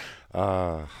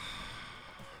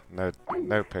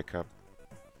 No pickup.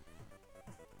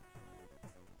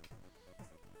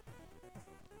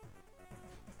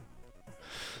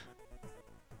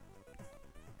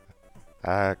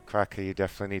 Cracker, you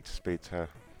definitely need to speak to her.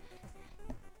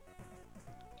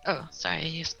 Oh, sorry,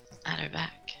 you had her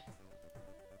back.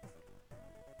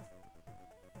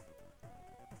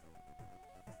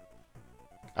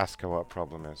 Ask her what her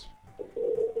problem is.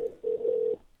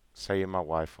 Say you're my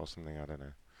wife or something, I don't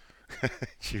know.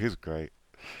 She was great.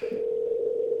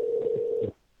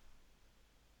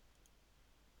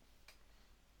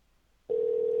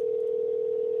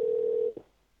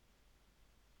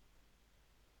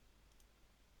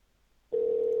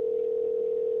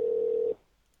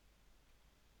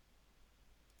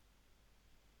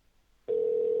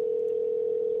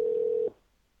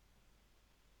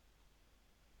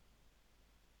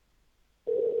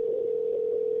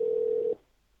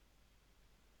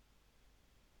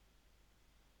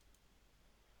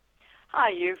 Hi,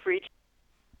 you've reached.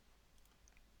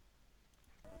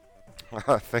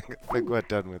 I think we're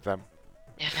done with them.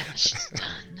 Yeah, she's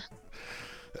done.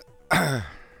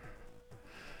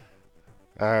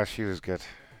 She was good.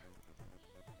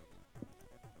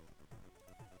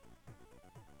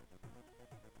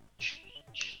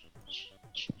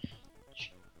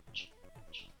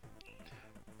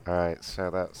 Alright,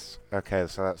 so that's... Okay,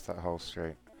 so that's that whole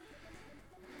street.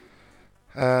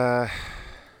 Bum,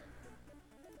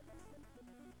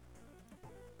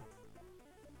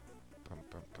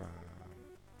 bum, bum.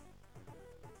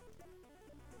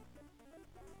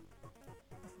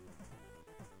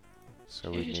 So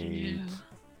we need...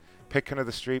 Pick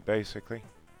another street, basically.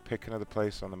 Pick another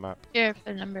place on the map. Here,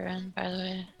 put a number in, by the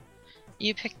way.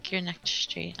 You pick your next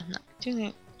street. I'm not doing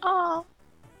it. Oh,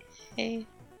 hey.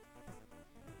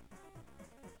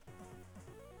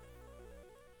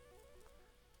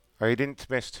 Oh, you didn't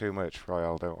miss too much,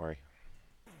 Royale, don't worry.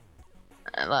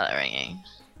 A lot of ringing.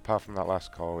 Apart from that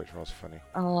last call, which was funny.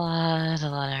 A lot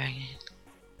of ringing.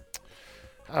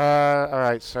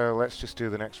 Alright, so let's just do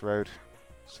the next road.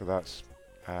 So that's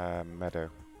Meadow.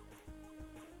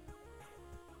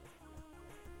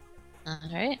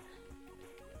 Alright.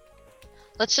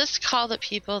 Let's just call the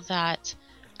people that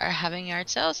are having yard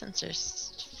sales, since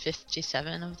there's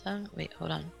 57 of them. Wait, hold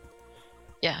on.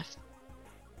 Yeah.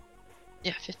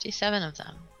 Yeah, 57 of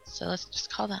them. So let's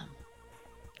just call them.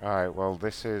 Alright, well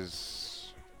this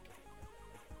is...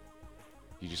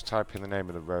 You just type in the name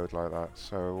of the road like that.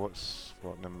 So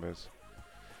what numbers?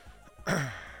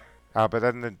 But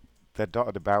then they're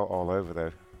dotted about all over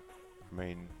though. I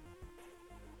mean...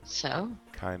 So?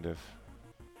 Kind of.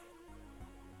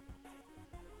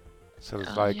 So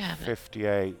there's like yeah,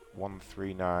 58,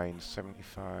 139,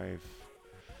 75...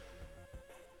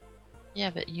 Yeah,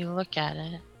 but you look at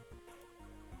it.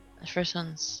 The first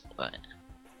one's what?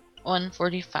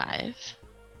 145.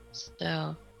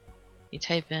 So you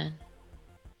type in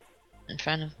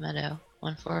front of Meadow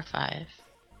 145.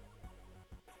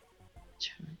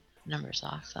 Turn numbers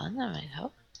off on, that might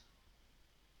help.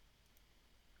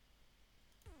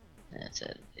 That's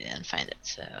it, and find it,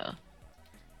 so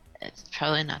it's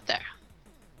probably not there.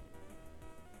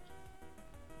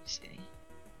 Let's see.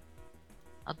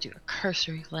 I'll do a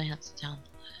cursory glance down the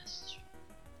list.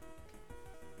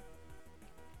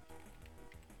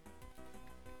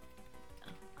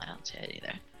 No, I don't see it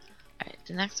either. Alright,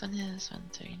 the next one is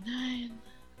 139.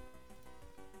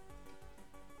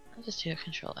 I'll just do a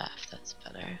control F, that's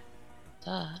better.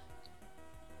 Duh.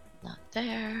 Not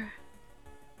there.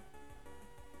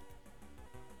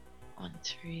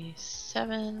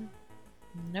 137.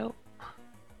 Nope.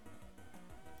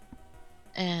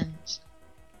 And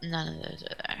none of those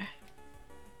are there.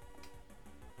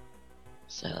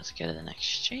 So let's go to the next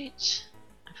street.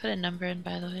 I put a number in,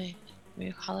 by the way. What do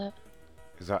you call it?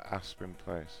 Is that Aspen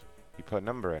Place? You put a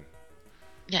number in?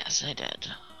 Yes, I did.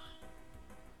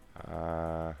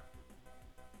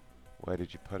 Where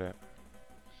did you put it?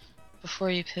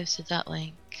 Before you posted that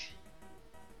link.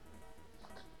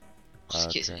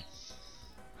 Excuse me.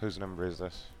 Whose number is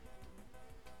this?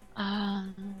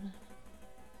 It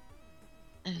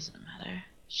doesn't matter.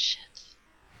 Shit.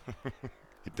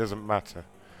 It doesn't matter.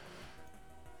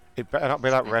 It better not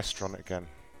be that restaurant again.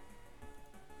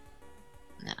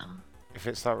 No. If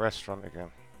it's that restaurant again.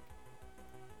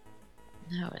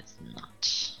 No, it's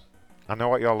not. I know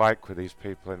what you're like with these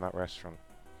people in that restaurant.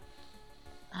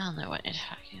 I don't know what you're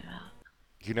talking about.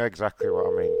 You know exactly what I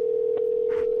mean.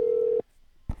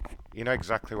 You know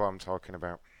exactly what I'm talking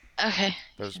about. Okay.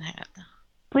 There's... You can hang up now.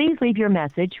 Please leave your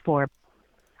message for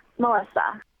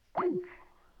Melissa.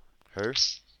 Who?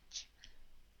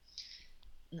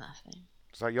 Nothing.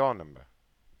 that your number?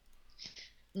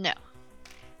 No.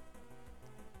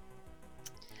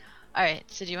 Alright,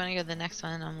 so do you want to go to the next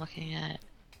one? I'm looking at...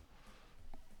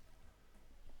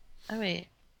 Oh, wait.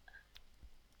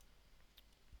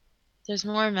 There's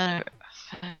more Meadow...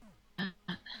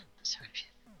 So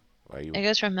confused. It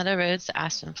goes from Meadow Roads to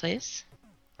Aspen Place.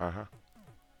 Uh-huh.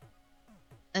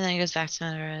 And then it goes back to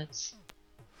Meadow Roads.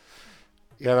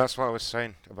 Yeah, that's what I was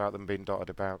saying about them being dotted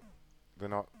about. They're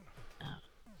not...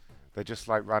 They're just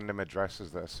like random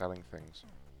addresses that are selling things.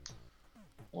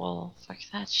 Well, fuck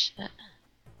that shit.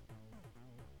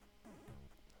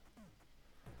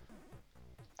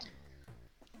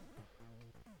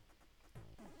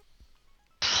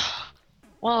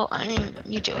 Well, I mean,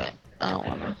 you do it. I don't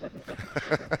wanna.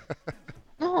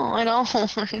 No, I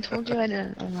don't. I told you I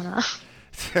didn't wanna.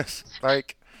 Just.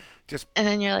 And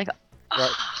then you're like,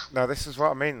 right, no, this is what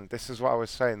I mean. This is what I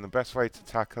was saying. The best way to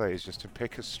tackle it is just to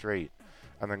pick a street,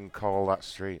 and then call that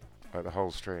street, like the whole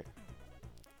street.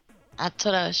 That's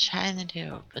what I was trying to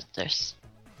do, but there's.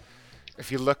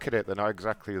 If you look at it, they're not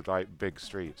exactly like big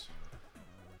streets.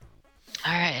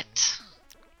 All right.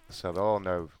 So they'll all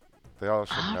know. They all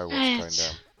should know what's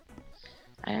going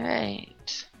down.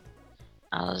 Alright.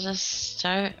 I'll just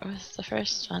start with the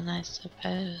first one, I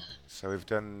suppose. So we've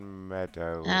done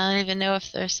Meadow. I don't even know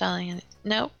if they're selling any.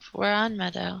 Nope, we're on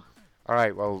Meadow.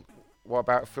 Alright, well, what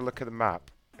about if we look at the map,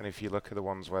 and if you look at the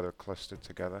ones where they're clustered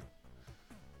together?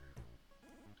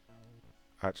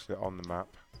 Actually on the map.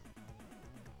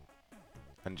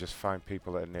 And just find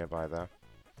people that are nearby there.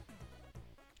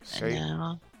 See?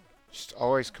 Just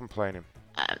always complaining.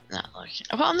 I'm not looking.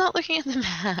 Well, I'm not looking at the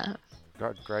map.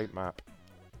 Got a great map.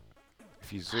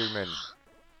 If you zoom in.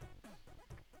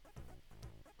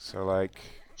 So like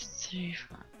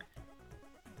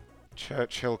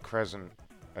Churchill Crescent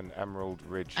and Emerald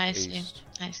Ridge East.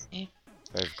 I see.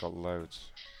 They've got loads.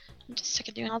 I'm just sick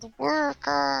of doing all the work.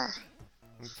 I'm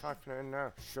typing it in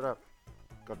now. Shut up.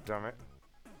 God damn it.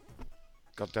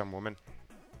 Goddamn woman.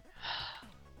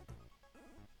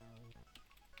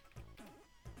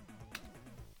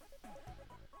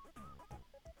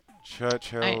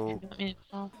 Churchill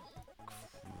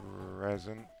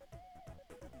Crescent.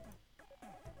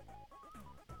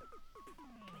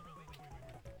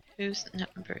 Whose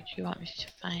number do you want me to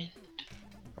find?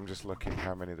 I'm just looking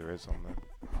how many there is on there.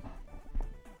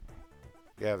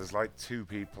 Yeah, there's like 2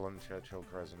 people on Churchill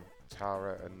Crescent.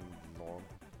 Tara and Lorne.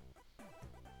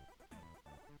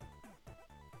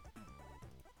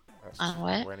 That's on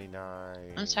what?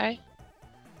 29. I'm sorry?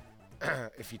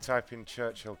 If you type in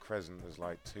Churchill Crescent, there's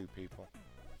like 2 people.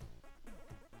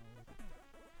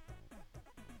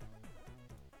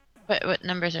 What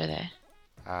numbers are they?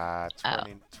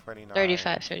 29.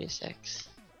 35, 36.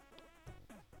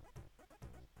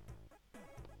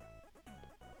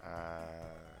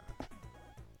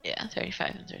 Yeah,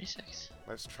 35 and 36.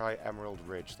 Let's try Emerald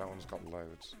Ridge. That one's got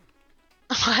loads.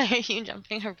 Why are you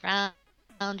jumping around?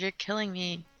 You're killing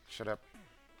me. Shut up.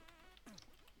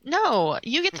 No,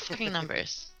 you get the fucking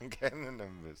numbers. I'm getting the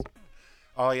numbers.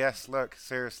 Oh yes, look,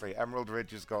 seriously, Emerald Ridge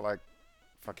has got like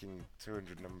fucking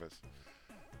 200 numbers.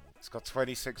 It's got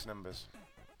 26 numbers,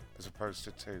 as opposed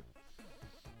to 2.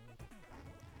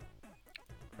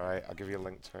 Right, I'll give you a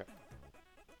link to it.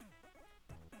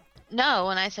 No,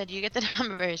 when I said you get the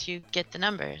numbers, you get the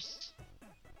numbers.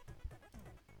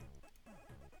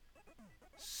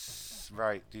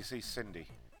 Right, do you see Cindy?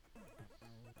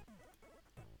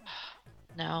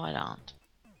 No, I don't.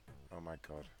 Oh my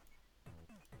god.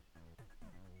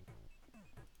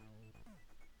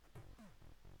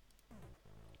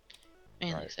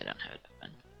 Mainly because I don't have it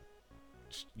open.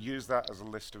 Just use that as a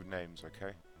list of names,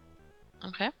 okay?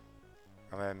 Okay.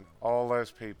 And then all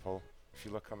those people, if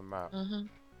you look on the map,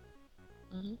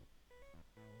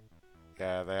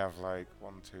 yeah, they have like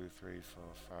 1, 2, 3, 4,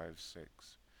 5,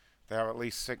 6. They have at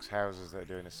least 6 houses that are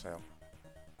doing a sale.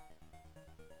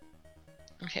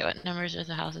 Okay, what numbers are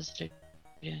the houses that are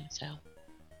doing a sale?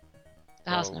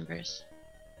 The house numbers.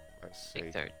 Let's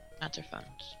see. Like not their phones.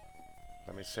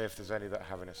 Let me see if there's any that are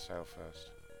having a sale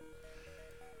first.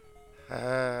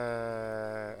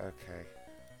 Okay.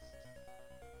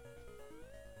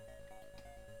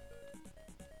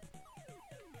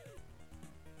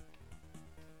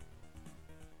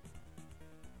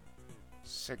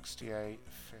 $68.59.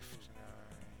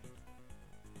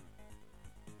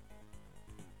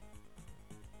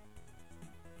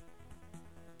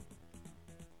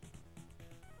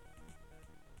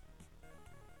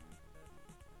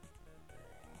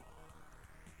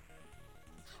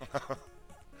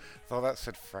 Thought that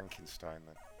said Frankenstein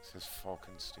then. It says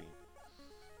Falkenstein.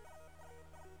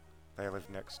 They live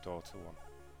next door to one.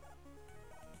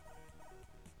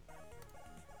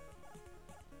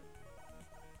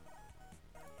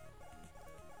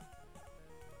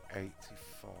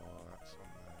 84, that's on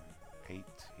there. 80.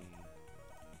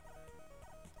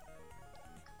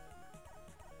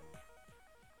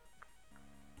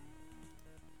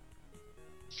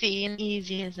 See, and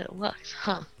easy as it looks,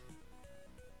 huh?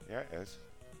 Yeah, it is.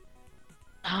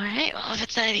 Alright, well, if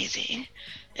it's that easy,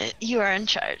 you are in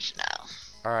charge now.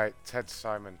 Alright, Ted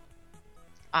Simon.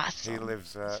 Awesome. He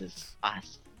lives at This is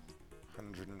awesome.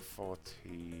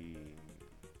 114.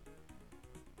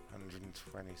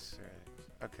 126.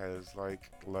 Okay, there's like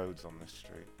loads on this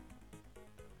street.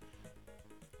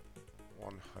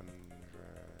 100.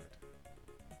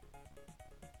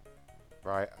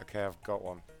 Right, okay, I've got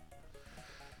one.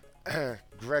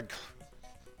 Greg.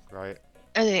 Right.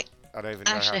 Are they I don't even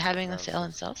know actually how to having the pronounce sale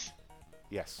this. themselves?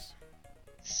 Yes.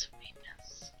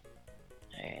 Sweetness.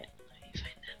 Alright, let me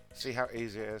find it. See how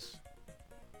easy it is?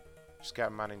 Just get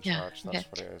a man in Yeah, charge, that's okay.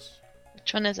 what it is.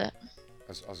 Which one is it?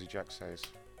 As Aussie Jack says.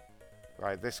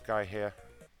 Right, this guy here.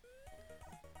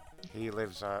 He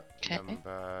lives at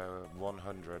number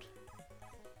 100.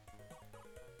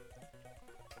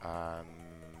 And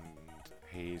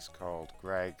he's called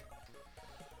Greg.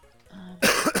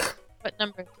 What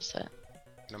number is it?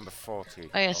 Number 40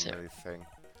 Oh, yes, on the thing.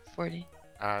 40.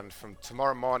 And from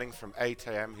tomorrow morning from 8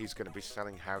 AM he's going to be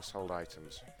selling household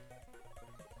items.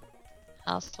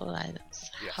 Household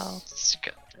items. Yes. How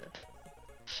descriptive.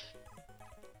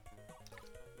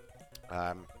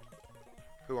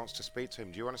 Who wants to speak to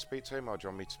him? Do you want to speak to him or do you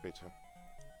want me to speak to him?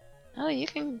 Oh, you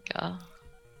can go.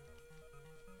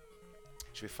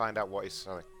 Should we find out what he's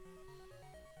selling?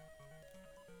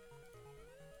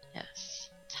 Yes.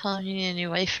 Tell him you need a new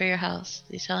wife for your house.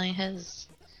 He's selling his.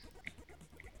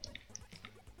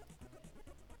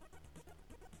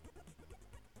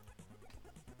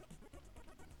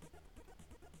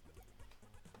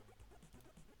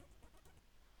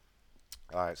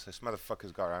 Alright, so this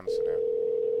motherfucker's got her answer now.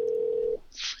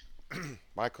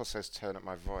 Michael says turn up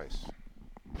my voice.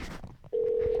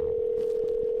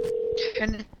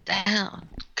 Turn it down.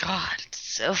 God, it's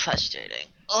so frustrating.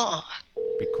 Ugh.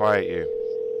 Be quiet, you.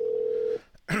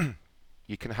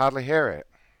 You can hardly hear it.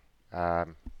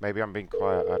 Maybe I'm being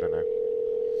quiet, I don't know.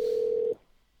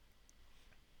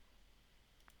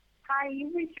 Hi,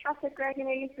 you've reached us at Greg and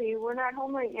Avery. We're not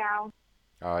home right now.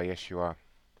 Oh, yes you are.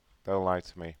 Don't lie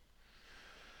to me.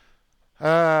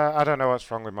 I don't know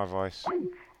what's wrong with my voice.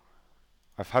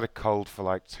 I've had a cold for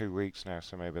like 2 weeks now,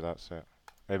 so maybe that's it.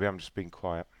 Maybe I'm just being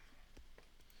quiet.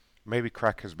 Maybe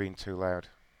Cracker's been too loud.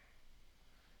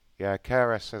 Yeah,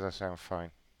 KRS says I sound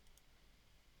fine.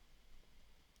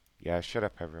 Yeah, shut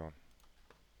up everyone.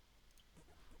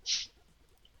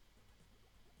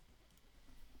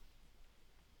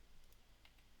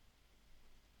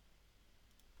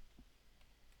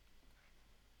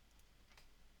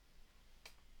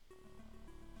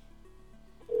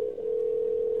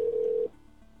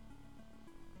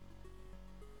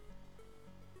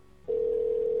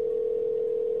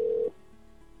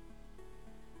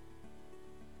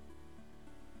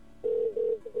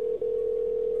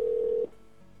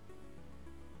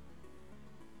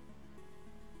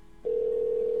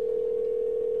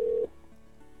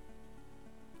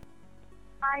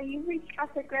 Hi, you've reached us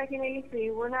at Greg and Avery.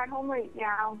 We're not home right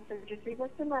now, so just leave us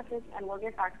a message and we'll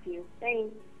get back to you.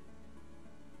 Thanks.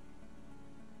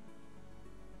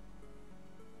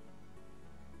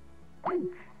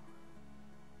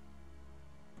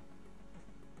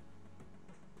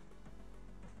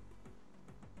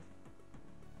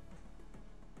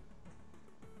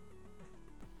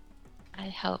 I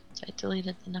helped. I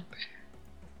deleted the number.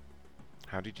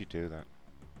 How did you do that?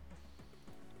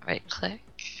 Right click.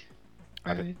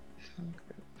 I Or did- remove from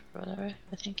group or whatever.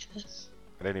 I think it is.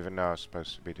 I didn't even know I was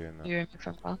supposed to be doing that. You remove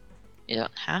from file. You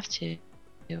don't have to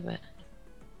do it.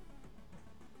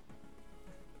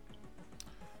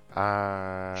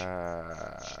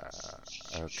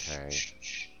 Okay.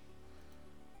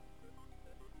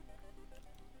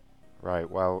 Right,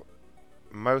 well,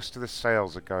 most of the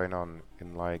sales are going on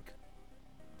in like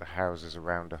the houses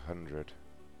around 100.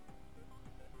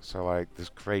 So like there's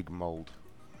Craig Mold.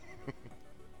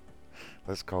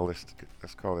 Let's call this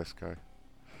guy.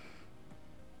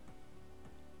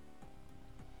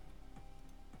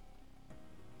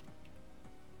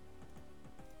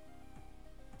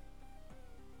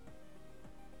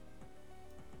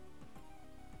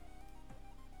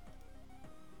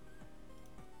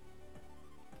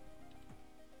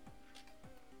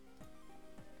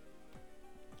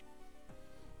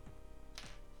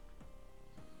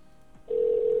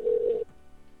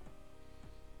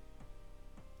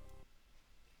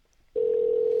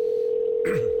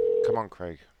 Come on,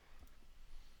 Craig.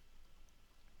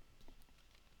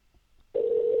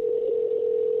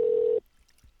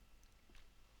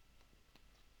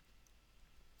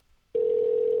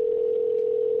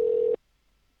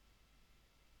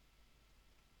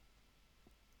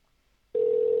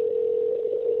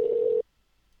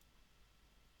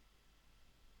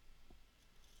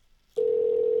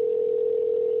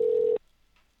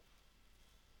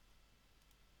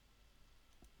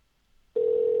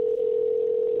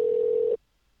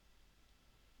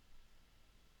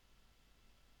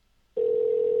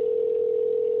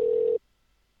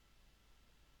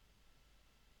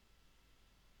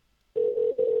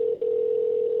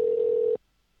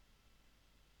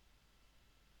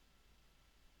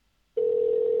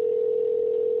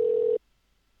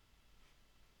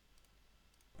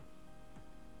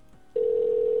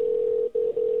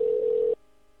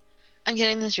 I'm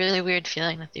getting this really weird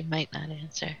feeling that they might not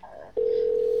answer.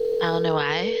 I don't know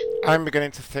why. I'm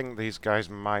beginning to think these guys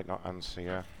might not answer,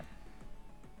 yeah.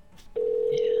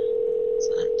 That's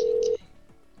what I'm thinking.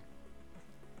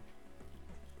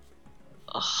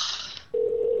 Ugh.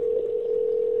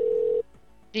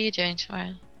 What are you doing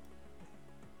tomorrow?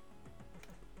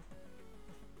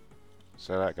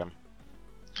 Say that again.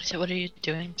 So what are you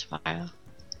doing tomorrow?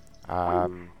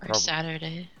 Or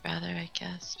Saturday, rather, I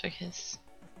guess, because...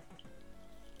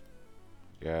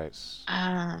 Yeah, it's...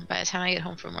 by the time I get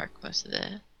home from work, looks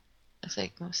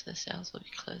like most of the sales will be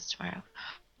closed tomorrow.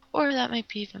 Or that might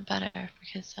be even better,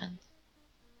 because then...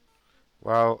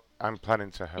 Well, I'm planning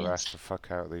to harass the fuck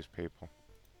out of these people.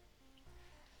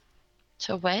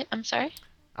 So what? I'm sorry?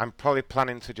 I'm probably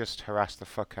planning to just harass the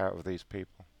fuck out of these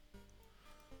people.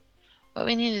 What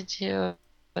we need to do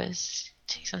is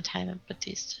take some time and put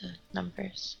these to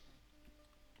numbers.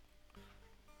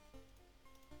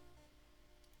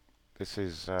 This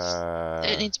is,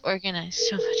 It needs organized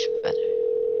so much better.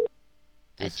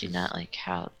 I do not like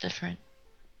how different...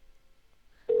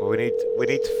 Well, we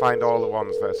need to find all the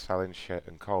ones that are selling shit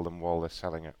and call them while they're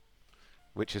selling it.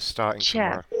 Which is starting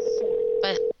tomorrow.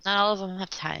 But not all of them have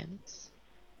times.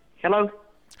 Hello?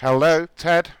 Hello,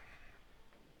 Ted?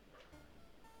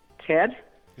 Ted?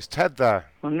 Is Ted there?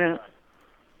 1 minute.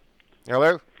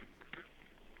 Hello?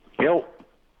 Yo.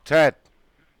 Ted?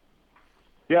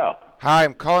 Yeah. Hi,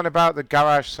 I'm calling about the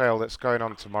garage sale that's going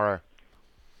on tomorrow.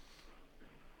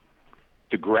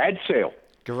 The grad sale?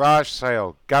 Garage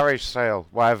sale, garage sale,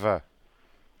 whatever.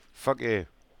 Fuck you.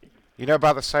 You know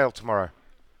about the sale tomorrow?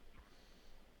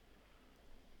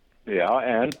 Yeah,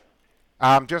 and?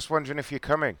 I'm just wondering if you're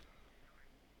coming.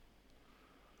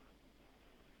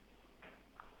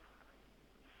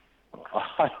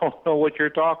 I don't know what you're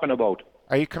talking about.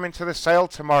 Are you coming to the sale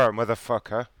tomorrow,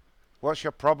 motherfucker? What's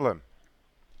your problem?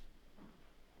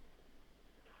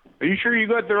 Are you sure you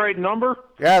got the right number?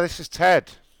 Yeah, this is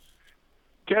Ted.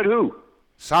 Ted who?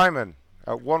 Simon,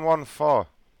 at 114.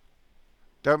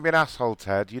 Don't be an asshole,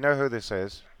 Ted. You know who this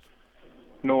is.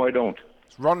 No, I don't.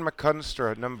 It's Ron McCunster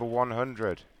at number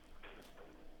 100.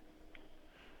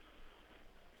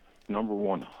 Number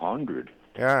 100?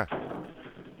 Yeah.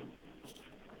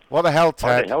 What the hell, Ted?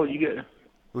 How the hell did you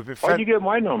get... How'd you get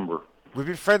my number? We've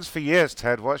been friends for years,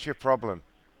 Ted. What's your problem?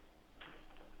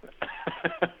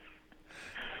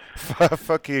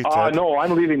 Fuck you, Ted. No,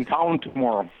 I'm leaving town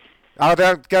tomorrow. Oh,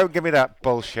 don't give me that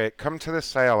bullshit. Come to the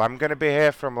sale. I'm going to be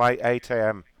here from like 8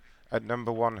 a.m. at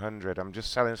number 100. I'm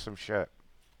just selling some shit.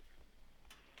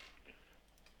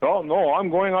 Oh, no, I'm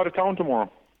going out of town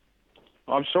tomorrow.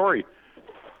 I'm sorry.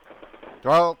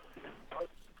 Well,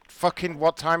 fucking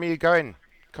what time are you going?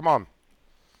 Come on.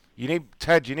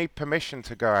 Ted, you need permission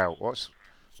to go out.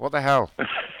 What the hell?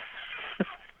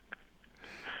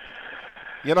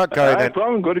 You're not going in.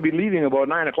 I'm going to be leaving about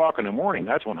 9 o'clock in the morning.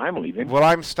 That's when I'm leaving. Well,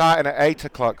 I'm starting at 8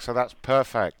 o'clock, so that's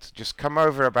perfect. Just come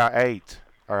over about 8,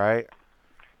 all right?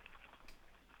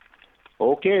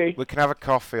 Okay. We can have a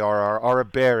coffee or a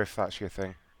beer if that's your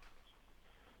thing.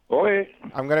 Okay.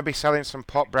 I'm going to be selling some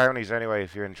pot brownies anyway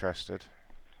if you're interested.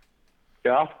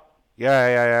 Yeah?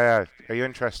 Yeah. Are you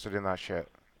interested in that shit?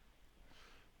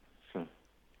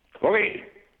 Okay.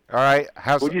 All right.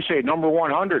 What'd you say, number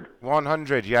 100?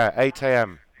 100, yeah. 8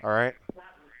 a.m., all right?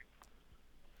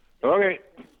 Okay.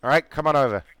 All right, come on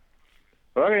over.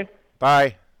 Okay.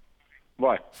 Bye.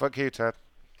 Bye. Fuck you, Ted.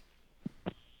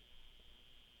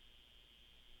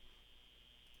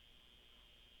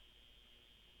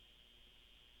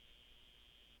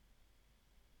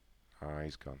 Oh,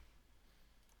 he's gone.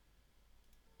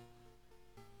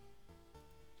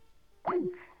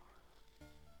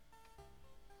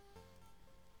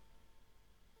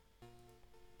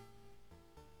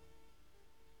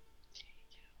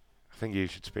 I think you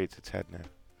should speak to Ted now.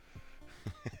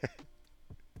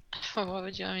 What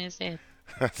would you want me to say?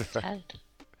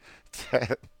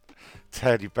 Ted.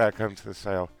 Ted, you better come to the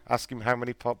sale. Ask him how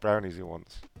many pot brownies he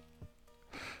wants.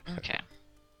 Okay.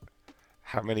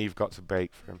 How many you've got to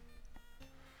bake for him.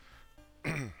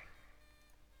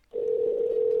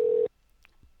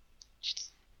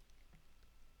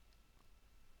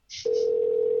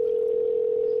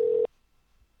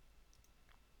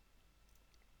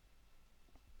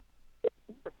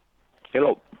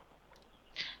 Hello.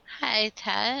 Hi,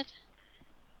 Ted.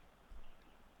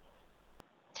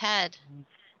 Ted.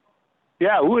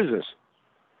 Yeah, who is this?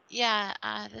 Yeah,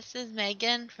 this is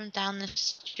Megan from down the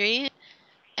street.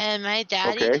 And my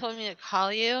daddy told me to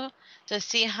call you to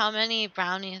see how many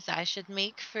brownies I should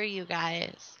make for you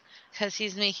guys. Because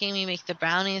he's making me make the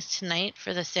brownies tonight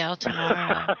for the sale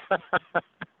tomorrow.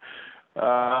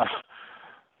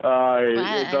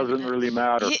 It doesn't really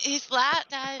matter. He's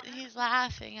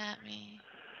laughing at me.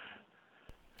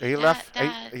 Are you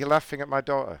Dad. Are you laughing at my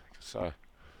daughter? So.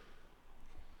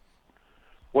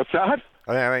 What's that?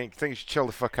 I think you should chill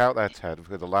the fuck out there, Ted,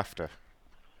 with the laughter.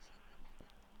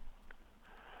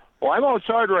 Well, I'm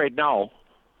outside right now.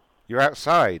 You're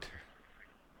outside?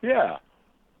 Yeah.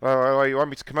 Oh, you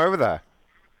want me to come over there?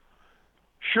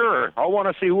 Sure. I want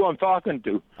to see who I'm talking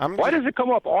to. Why does it come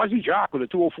up Aussie Jack with a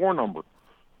 204 number?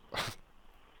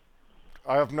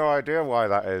 I have no idea why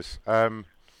that is.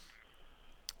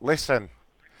 Listen.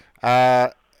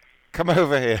 Come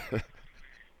over here.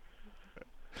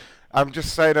 I'm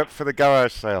just saying up for the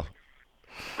garage sale.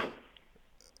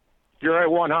 You're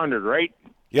at 100, right?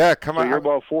 Yeah, come on. So you're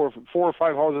about four or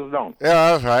five houses down.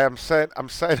 Yeah, that's right. I'm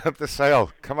setting up the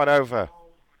sale. Come on over.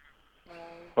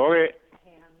 Okay.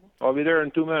 I'll be there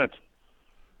in 2 minutes.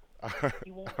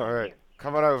 All right.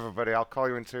 Come on over, buddy. I'll call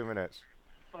you in 2 minutes.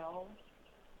 12,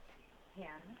 10,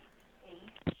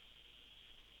 8.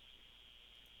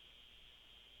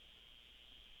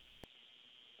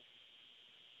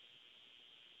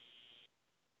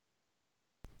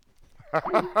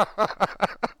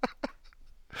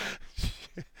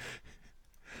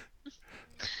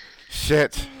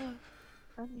 Shit.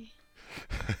 Funny.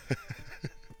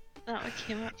 That one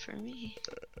came up for me.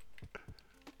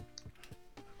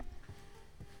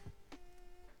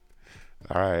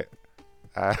 All right.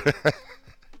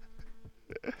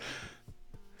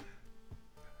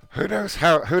 Who knows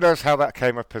how that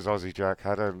came up as Aussie Jack?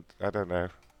 I don't know.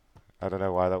 I don't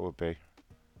know why that would be.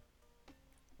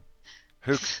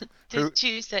 Did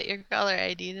you set your caller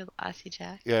ID to Aussie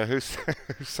Jack? Yeah, who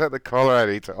set the caller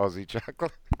ID to Aussie Jack?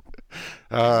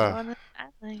 Not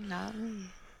me.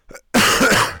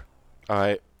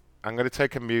 Alright, I'm going to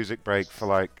take a music break for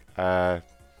like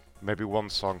maybe one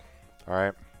song.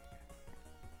 Alright?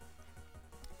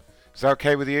 Is that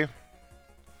okay with you?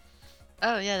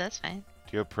 Oh, yeah, that's fine.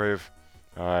 Do you approve?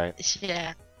 Alright.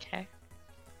 Yeah, okay.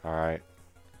 Alright.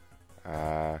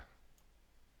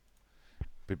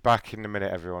 Be back in a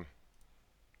minute, everyone.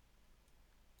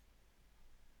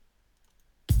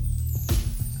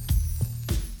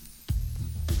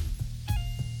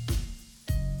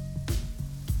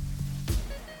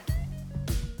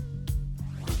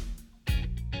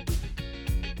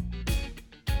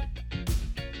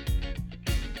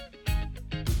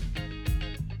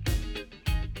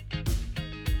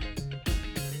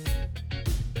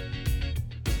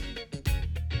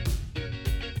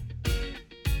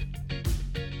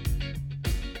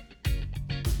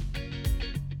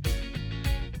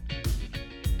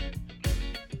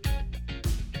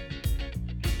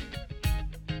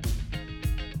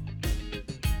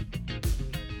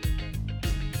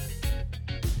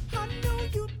 I know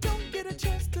you don't get a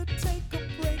chance to take a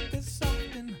break this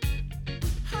often.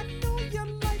 I know your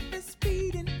life is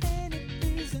speeding and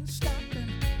it isn't stopping.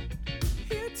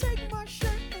 Here, take my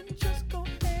shirt and just go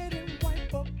ahead and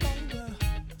wipe up all the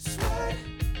sweat,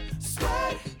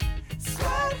 sweat,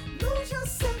 sweat. Lose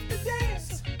yourself to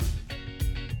dance.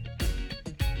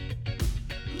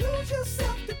 Lose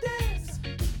yourself to dance.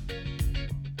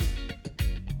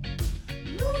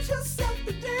 Lose yourself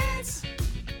to dance.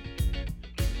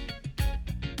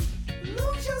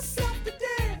 Lose yourself to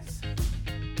dance.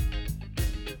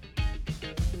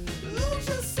 Lose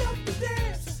yourself to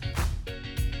dance.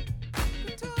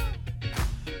 Guitar.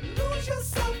 Lose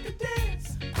yourself to dance.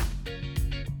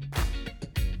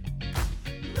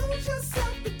 Lose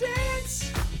yourself to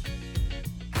dance.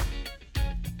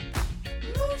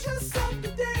 Lose yourself to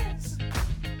dance.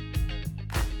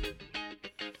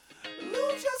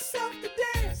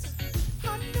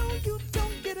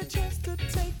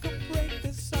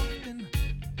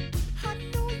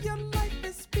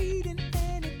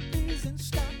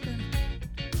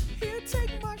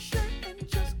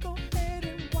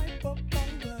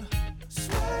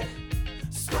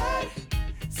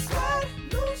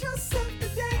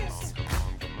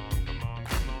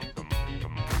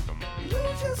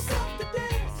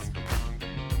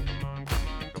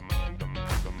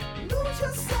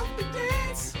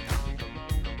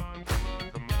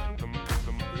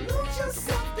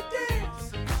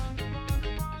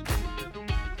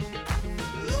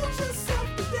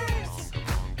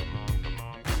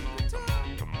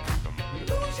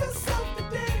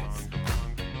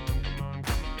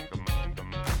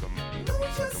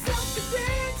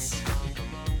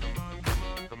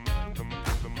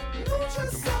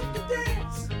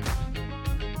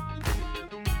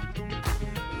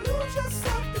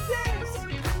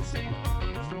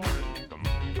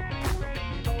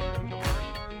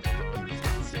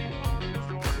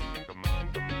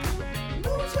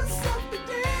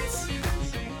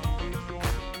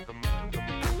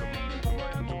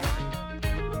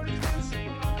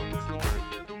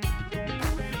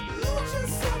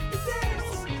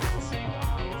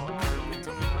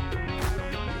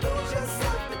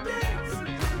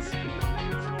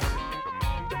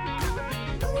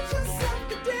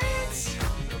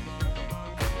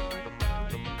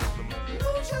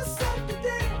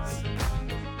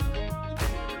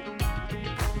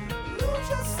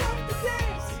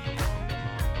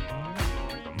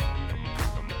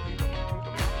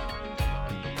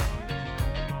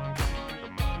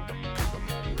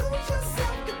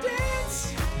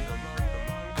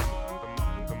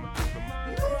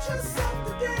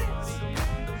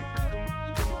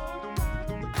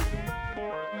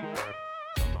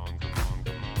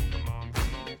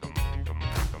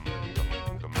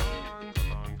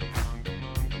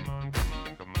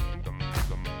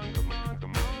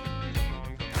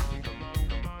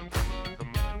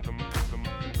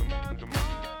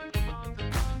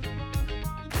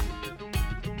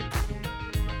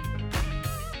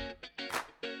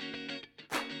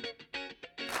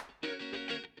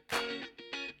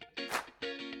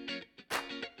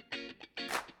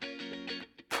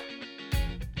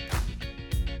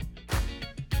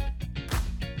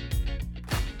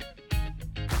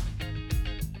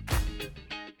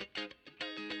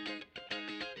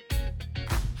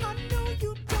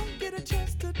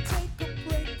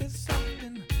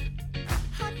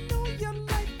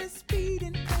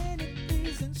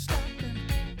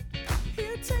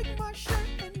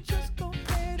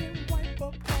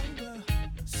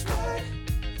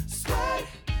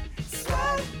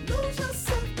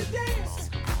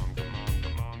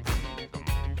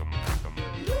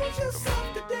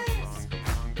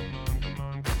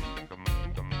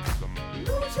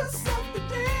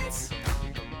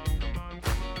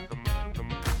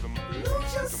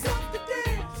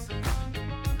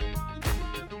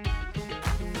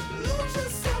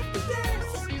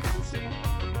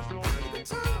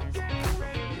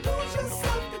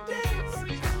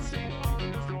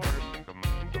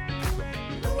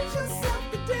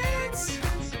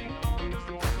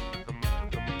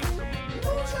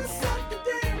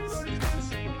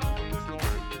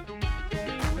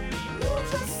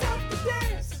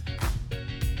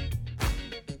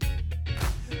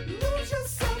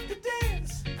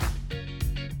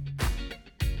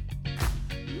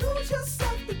 Lose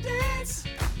yourself to dance.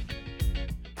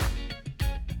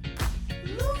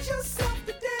 Lose yourself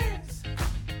to dance.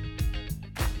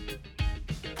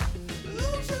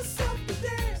 Lose yourself to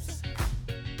dance.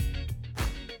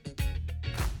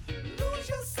 Lose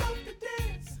yourself to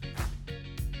dance.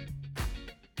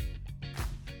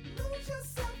 Lose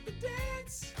yourself to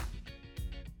dance.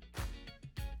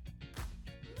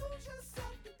 Lose yourself to dance. Lose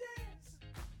yourself to dance.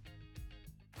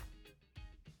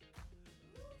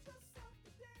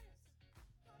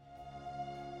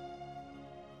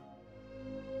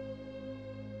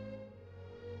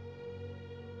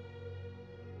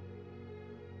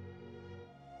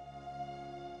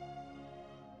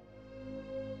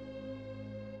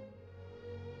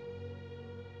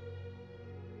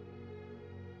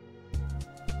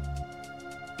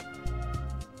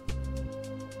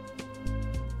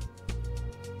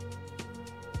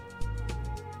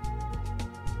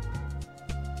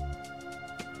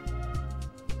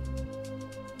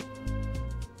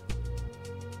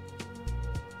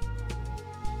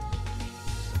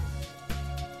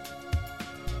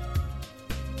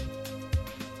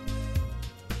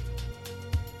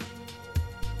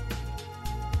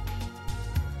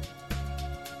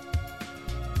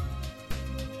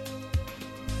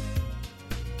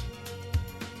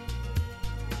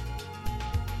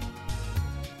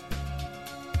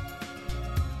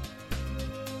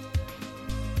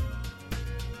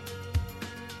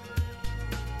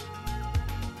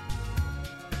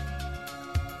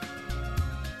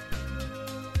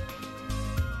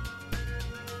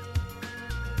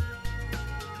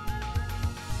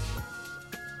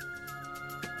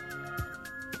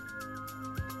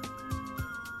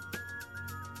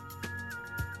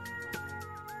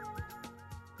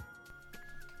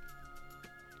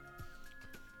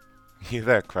 You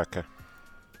there, Cracker?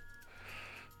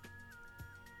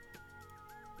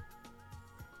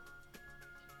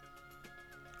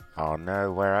 Oh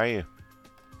no, where are you?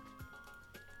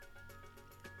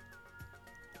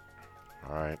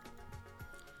 Alright.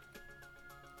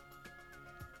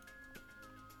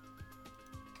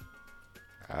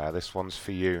 This one's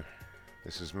for you.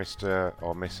 This is Mr.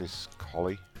 or Mrs.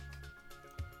 Colley.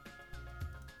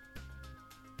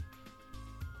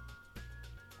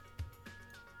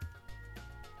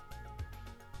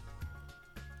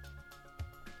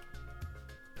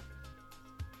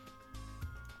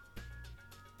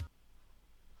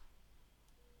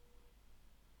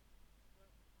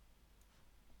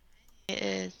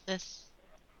 Is this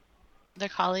the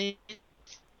colleague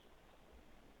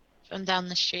from down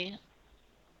the street?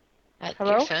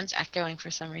 Hello? Your phone's echoing for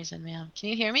some reason, ma'am. Can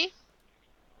you hear me?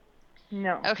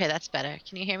 No. Okay, that's better.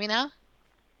 Can you hear me now?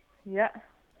 Yeah.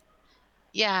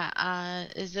 Yeah,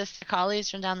 is this the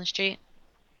colleagues from down the street?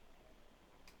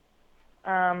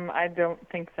 I don't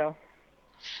think so.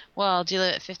 Well, do you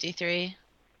live at 53?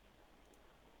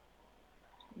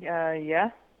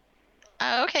 Yeah.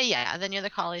 Oh, okay, yeah, then you're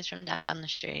the colleagues from down the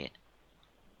street.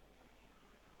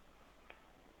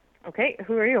 Okay,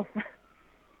 who are you?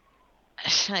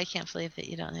 I can't believe that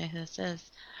you don't know who this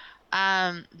is.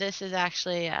 This is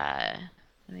actually, let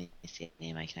me see the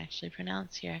name I can actually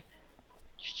pronounce here.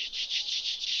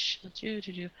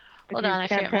 Hold on, I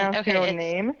can't forget pronounce okay, your own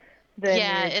name, then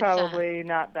yeah, you're probably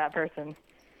not that person.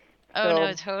 Oh, so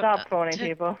no, totally. Stop phoning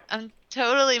people. I'm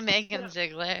totally Megan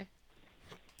Ziegler.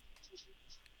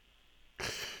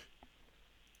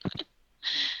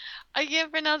 I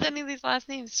can't pronounce any of these last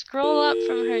names. Scroll up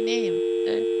from her name.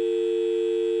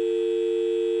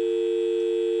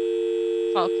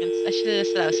 Falcons. I should have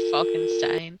just said that was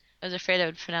Falkenstein. I was afraid I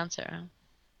would pronounce it wrong.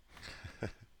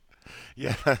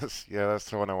 Yes, yeah, that's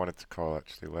the one I wanted to call,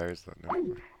 actually. Where is that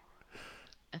number?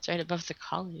 It's right above the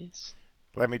collies.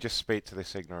 Let me just speak to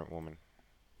this ignorant woman,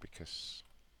 because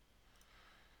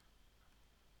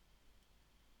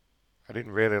I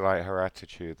didn't really like her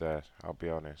attitude there, I'll be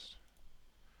honest.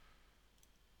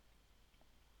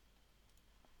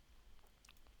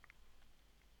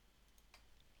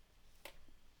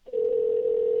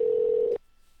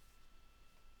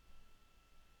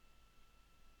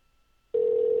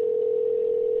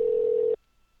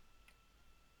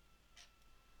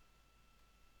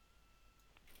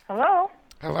 Hello?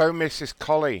 Hello, Mrs.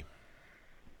 Colley.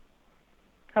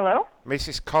 Hello?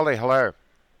 Mrs. Colley, hello.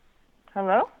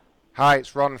 Hello? Hi,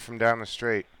 it's Ron from down the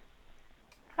street.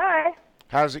 Hi.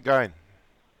 How's it going?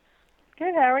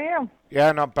 Good, how are you?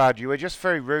 Yeah, not bad. You were just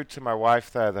very rude to my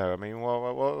wife there, though. I mean,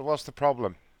 what's the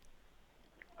problem?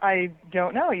 I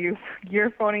don't know.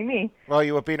 You're phoning me. Well,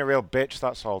 you were being a real bitch,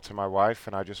 that's all, to my wife,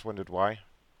 and I just wondered why.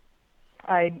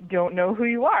 I don't know who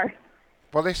you are.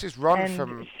 Well, this is Ron and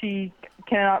from... she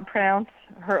cannot pronounce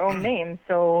her own name,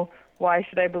 so why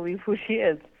should I believe who she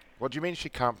is? What do you mean she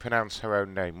can't pronounce her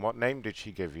own name? What name did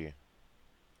she give you?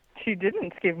 She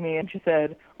didn't give me, and she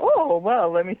said, "Oh,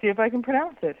 well, let me see if I can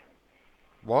pronounce it."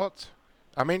 What?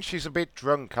 I mean, she's a bit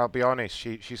drunk, I'll be honest.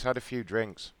 She's had a few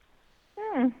drinks.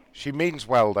 She means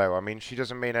well, though. I mean, she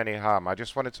doesn't mean any harm. I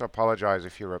just wanted to apologize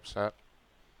if you're upset.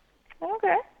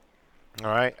 Okay. All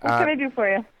right. What can I do for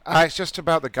you? It's just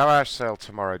about the garage sale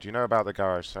tomorrow. Do you know about the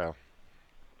garage sale?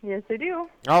 Yes, I do.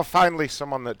 Oh, finally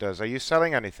someone that does. Are you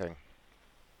selling anything?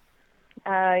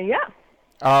 Yeah.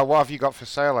 What have you got for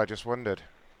sale? I just wondered.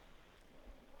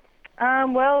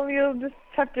 Well, you'll just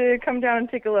have to come down and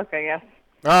take a look, I guess.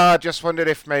 I just wondered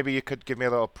if maybe you could give me a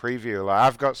little preview. Like,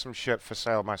 I've got some shit for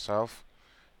sale myself.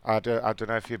 I don't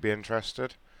know if you'd be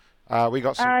interested. We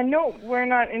got some... No, we're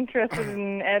not interested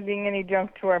in adding any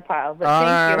junk to our pile, but no,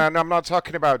 thank you. no, I'm not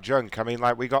talking about junk. I mean,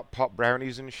 like, we got pot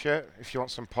brownies and shit, if you want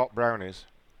some pot brownies.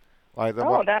 Like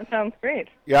that sounds great.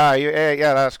 Yeah,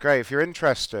 yeah, that's great. If you're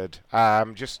interested,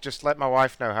 just let my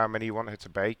wife know how many you want her to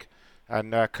bake,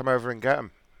 and come over and get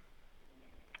them.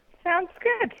 Sounds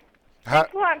good.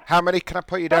 Thanks a lot. How many can I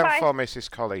put you down Bye-bye. for, Mrs.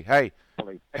 Colley? Hey,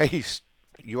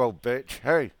 you old bitch.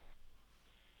 Hey.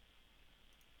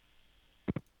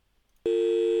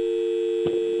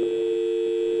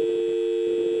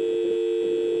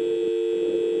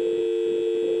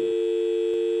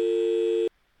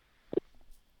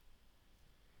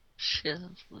 She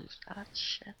doesn't believe that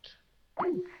shit.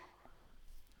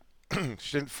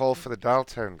 She didn't fall for the dial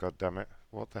tone, goddammit.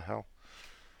 What the hell?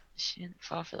 She didn't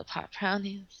fall for the pot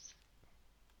brownies.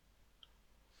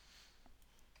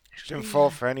 She didn't fall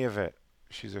for any of it.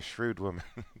 She's a shrewd woman.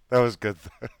 That was good.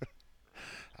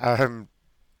 Yeah,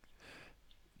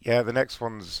 the next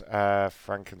one's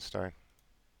Frankenstein.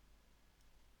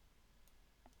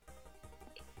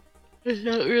 Is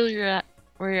that really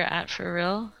where you're at for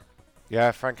real?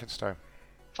 Yeah, Frankenstein.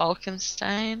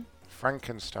 Falkenstein?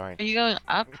 Frankenstein. Are you going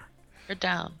up or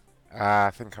down?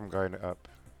 I think I'm going up.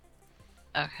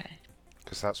 Okay.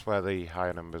 Because that's where the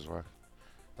higher numbers were.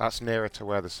 That's nearer to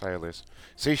where the sale is.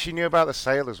 See, she knew about the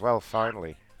sale as well,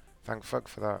 finally. Thank fuck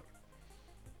for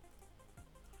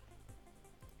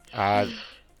that.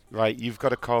 Right, you've got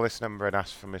to call this number and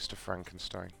ask for Mr.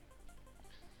 Frankenstein.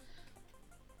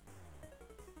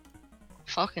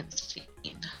 Falkenstein.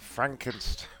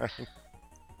 Frankenstein.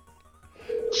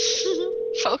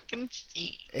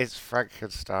 Falkenstein. It's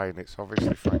Frankenstein. It's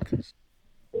obviously Frankenstein.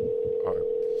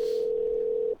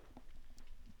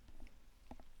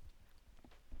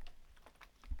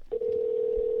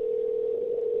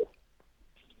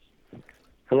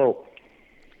 Hello.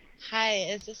 Hi,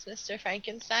 is this Mr.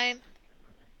 Frankenstein?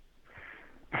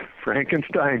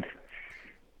 Frankenstein.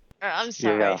 Or, I'm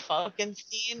sorry, Yeah.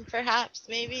 Falkenstein, perhaps,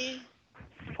 maybe?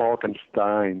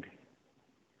 Falkenstein.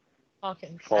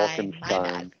 Falkenstein. My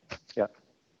bad. Yeah.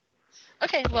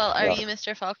 Okay, well, are Yeah. you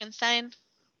Mr. Falkenstein?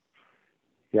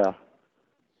 Yeah.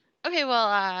 Okay, well,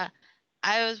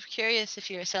 I was curious if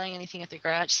you were selling anything at the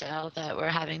garage sale that we're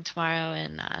having tomorrow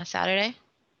and Saturday.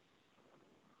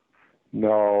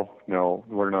 No,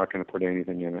 we're not going to put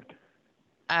anything in it.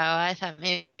 Oh, I thought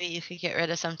maybe you could get rid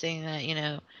of something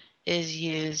that, is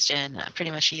used and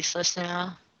pretty much useless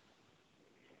now.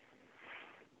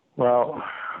 Well,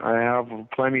 I have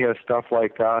plenty of stuff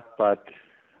like that, but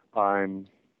I'm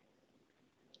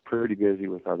pretty busy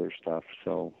with other stuff,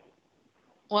 so...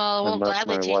 Well, we'll Unless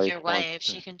gladly my take your wife wants wife.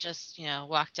 to. She can just,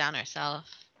 walk down herself.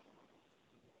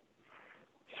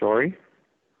 Sorry?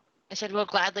 I said we'll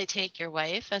gladly take your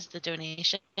wife as the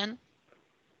donation.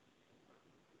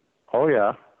 Oh,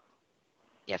 yeah.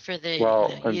 Yeah, for the Well,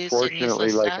 used and unfortunately,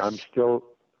 useless like, stuff.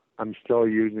 I'm still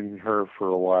using her for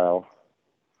a while.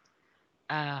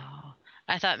 Oh,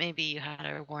 I thought maybe you had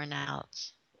her worn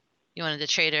out. You wanted to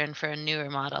trade her in for a newer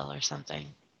model or something.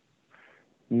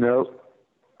 Nope.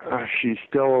 She's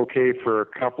still okay for a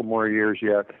couple more years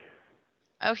yet.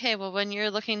 Okay, well, when you're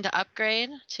looking to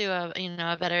upgrade to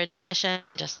a better edition,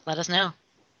 just let us know.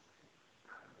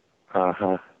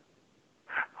 Uh-huh.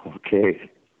 Okay.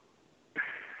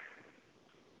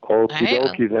 Okie All right,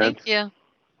 dokie well, then. thank you.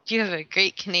 You have a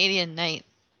great Canadian night.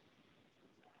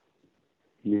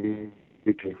 You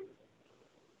too.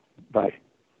 Bye.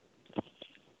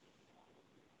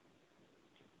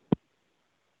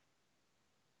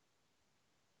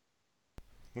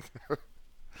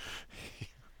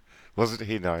 Wasn't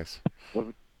he nice?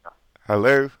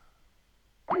 Hello?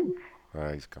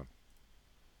 Oh, he's gone.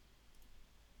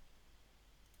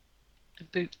 A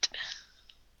boot.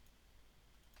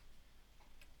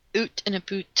 Oot and a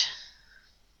boot.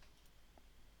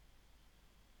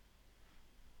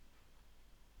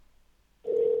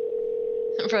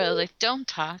 Bro, like, don't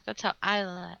talk. That's how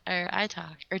I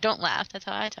talk. Or don't laugh. That's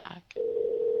how I talk.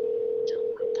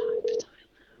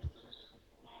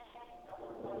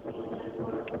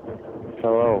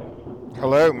 Hello.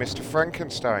 Hello, Mr.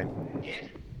 Frankenstein.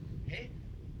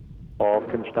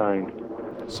 Falkenstein.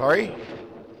 Sorry?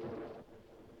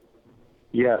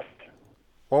 Yes.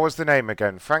 What was the name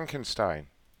again? Frankenstein?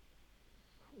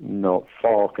 No,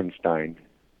 Falkenstein.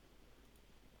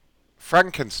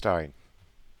 Frankenstein?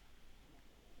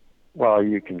 Well,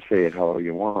 you can say it how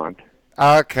you want.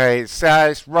 Okay, so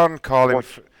it's Ron calling.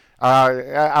 All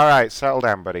right, settle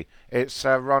down, buddy. It's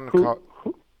Ron.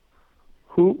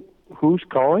 Who's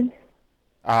calling?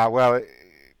 Well,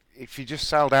 if you just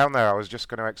settle down there, I was just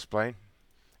going to explain.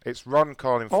 It's Ron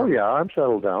calling from... Oh, yeah, I'm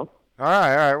settled down. All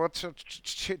right. Well,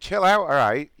 chill out, all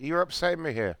right? You're upsetting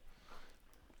me here.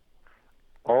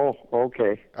 Oh,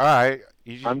 okay. All right.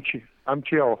 I'm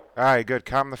chill. All right, good.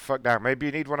 Calm the fuck down. Maybe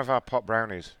you need one of our pot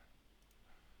brownies.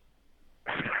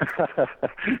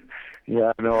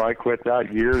 Yeah, no, I quit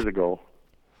that years ago.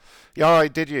 Yeah, all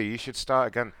right, did you? You should start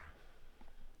again.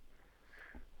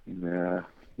 Nah,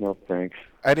 no thanks.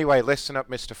 Anyway, listen up,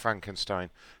 Mr. Frankenstein.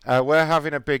 We're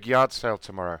having a big yard sale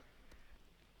tomorrow.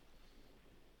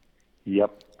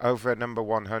 Yep. Over at number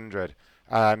 100.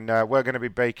 And we're going to be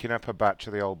baking up a batch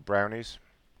of the old brownies.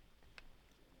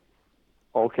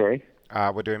 Okay.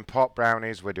 We're doing pot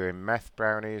brownies, we're doing meth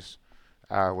brownies,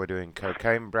 we're doing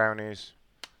cocaine brownies,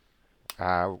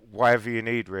 whatever you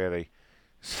need, really.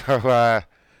 So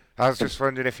I was just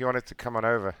wondering if you wanted to come on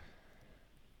over.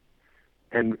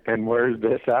 And where's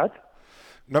this at?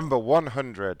 Number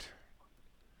 100.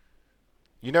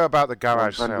 You know about the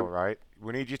garage 100. sale, right?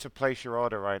 We need you to place your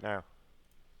order right now.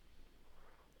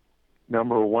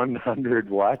 Number 100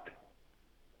 what?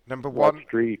 Number What 1...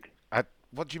 street?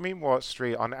 What do you mean, what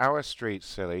street? On our street,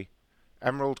 silly.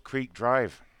 Emerald Creek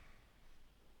Drive.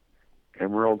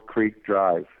 Emerald Creek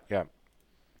Drive. Yeah.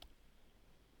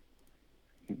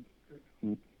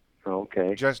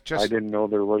 Okay. Just. I didn't know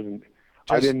there wasn't.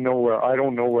 I didn't know where. I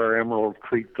don't know where Emerald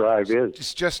Creek Drive is.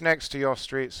 It's just next to your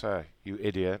street, sir. You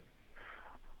idiot.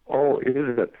 Oh,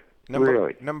 is it?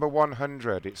 Really? Number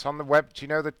 100. It's on the web. Do you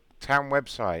know the town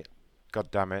website?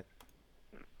 God damn it.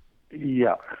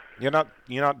 Yeah. You're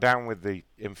not down with the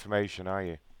information, are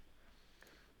you?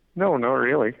 No, not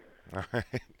really.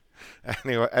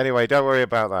 Anyway, don't worry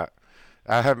about that.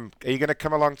 Are you going to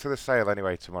come along to the sale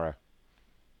anyway tomorrow?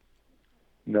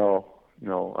 No,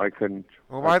 I couldn't.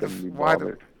 Well, why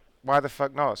the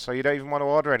fuck not? So you don't even want to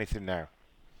order anything now?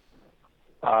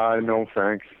 No,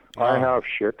 thanks. Oh. I have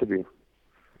shit to do.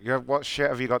 What shit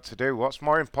have you got to do? What's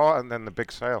more important than the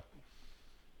big sale?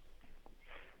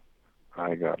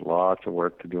 I got lots of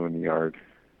work to do in the yard.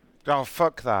 Oh,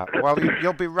 fuck that. Well,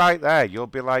 you'll be right there. You'll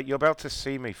be able to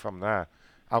see me from there.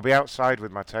 I'll be outside with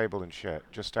my table and shit,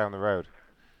 just down the road.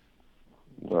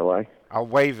 Will I? I'll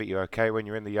wave at you, okay, when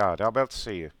you're in the yard. I'll be able to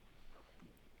see you.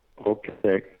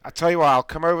 Okay. I tell you what, I'll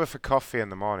come over for coffee in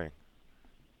the morning.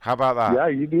 How about that? Yeah,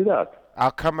 you do that.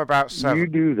 I'll come about 7. You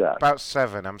do that. About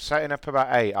 7. I'm setting up about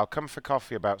 8. I'll come for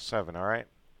coffee about 7, all right?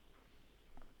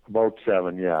 About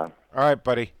 7, yeah. All right,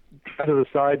 buddy. To the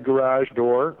side garage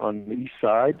door on the east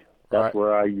side. That's right.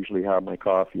 where I usually have my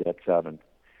coffee at 7.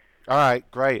 All right,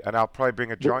 great. And I'll probably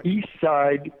bring a joint. The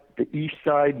east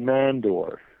side man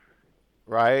door.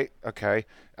 Right, okay.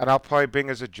 And I'll probably bring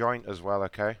us a joint as well,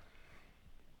 okay?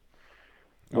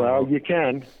 Well, you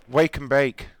can. Wake and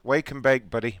bake,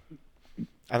 buddy.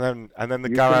 And then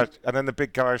the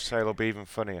big garage sale will be even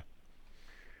funnier.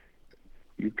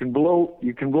 You can blow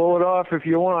it off if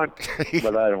you want,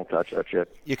 but I don't touch that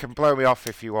shit. You can blow me off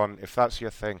if you want, if that's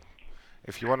your thing.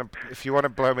 If you want to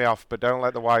blow me off, but don't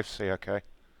let the wife see, okay?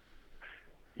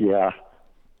 Yeah.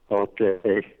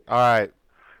 Okay. All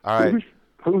right.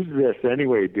 Who's this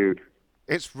anyway, dude?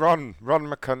 It's Ron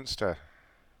McCunster.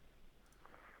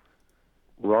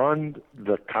 Ron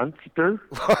the Cunster?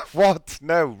 What?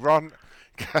 No, Ron.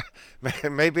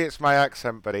 Maybe it's my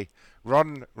accent, buddy.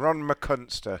 Ron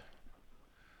McCunster.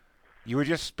 You were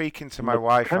just speaking to my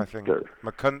wife, I think.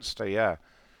 McCunster, yeah.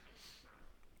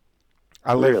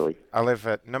 I live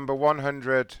at number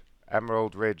 100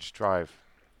 Emerald Ridge Drive.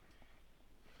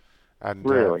 And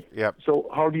really? Yep. So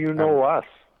how do you know us?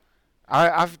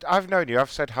 I've known you. I've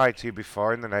said hi to you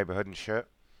before in the neighborhood and shit.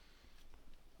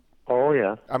 Oh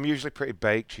yeah. I'm usually pretty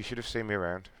baked. You should have seen me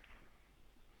around.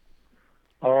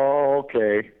 Oh,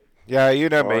 okay. Yeah, you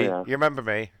know me. Yeah. You remember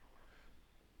me?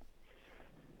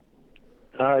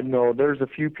 No, there's a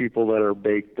few people that are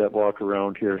baked that walk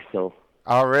around here, so.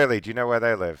 Oh, really? Do you know where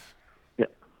they live? Yeah.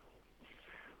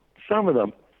 Some of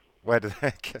them. Where do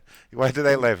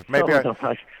they live? Maybe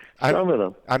some of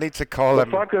them. I need to call him.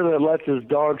 The fucker that lets his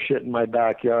dog shit in my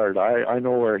backyard. I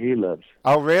know where he lives.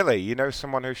 Oh, really? You know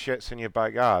someone who shits in your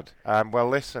backyard? Well,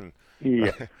 listen.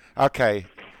 Yeah. Okay.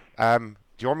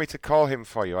 Do you want me to call him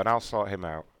for you, and I'll sort him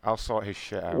out? I'll sort his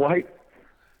shit out. Why?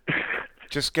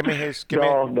 Just give me his.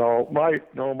 No,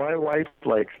 my wife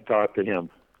likes to talk to him.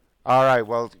 All right.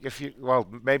 Well,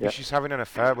 maybe she's having an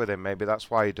affair with him. Maybe that's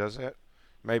why he does it.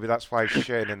 Maybe that's why he's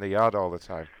shitting in the yard all the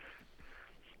time.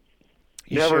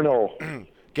 Never know.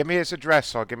 Give me his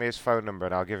address or give me his phone number,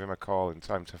 and I'll give him a call in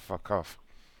time to fuck off.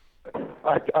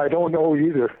 I don't know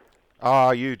either.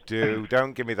 Oh, you do.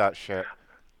 Don't give me that shit.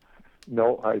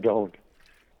 No, I don't.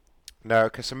 No,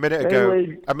 because a minute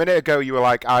ago you were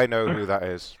like, I know who that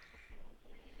is.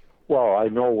 Well, I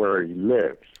know where he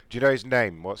lives. Do you know his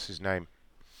name? What's his name?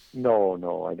 No,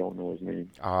 I don't know his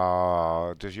name.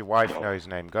 Oh, does your wife know his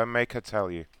name? Go and make her tell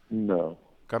you. No.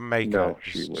 Go and make her.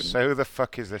 She wouldn't. So who the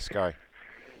fuck is this guy?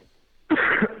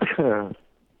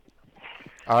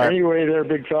 Anyway, there,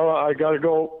 big fella, I gotta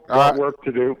go. Got work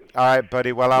to do. All right,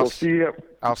 buddy. Well, I'll see you.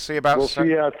 I'll see you about. We'll see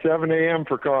you at 7 a.m.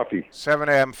 for coffee. 7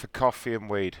 a.m. for coffee and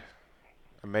weed,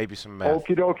 and maybe some meth.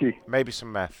 Okie dokie. Maybe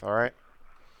some meth. All right.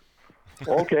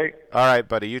 Okay. All right,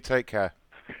 buddy. You take care.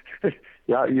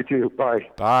 Yeah, you too. Bye.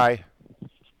 Bye.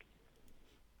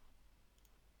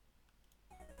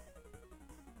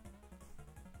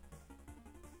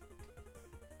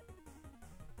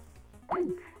 I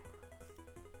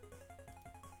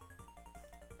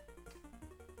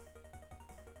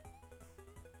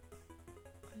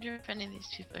wonder if any of these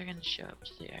people are going to show up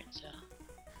to the yard sale.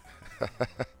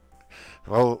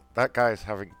 Well, that guy's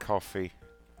having coffee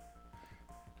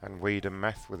and weed and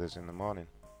meth with us in the morning.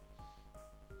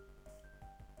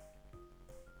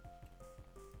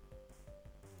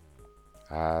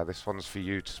 This one's for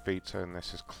you to speak to, and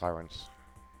this is Clarence.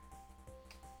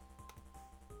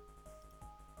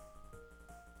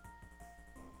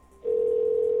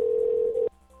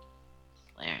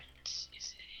 Clarence,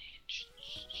 his age.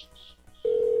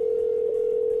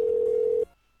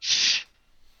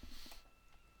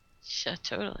 Yeah,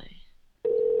 totally.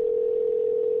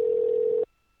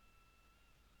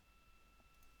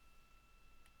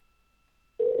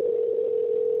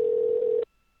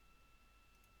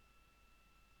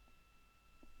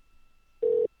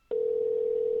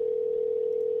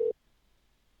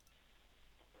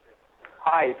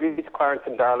 Hi, this is Clarence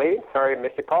and Darlene. Sorry I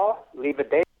missed your call. Leave a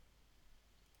date.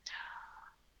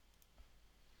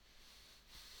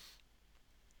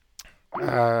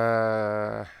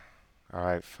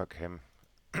 Alright, fuck him.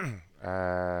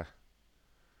 I'm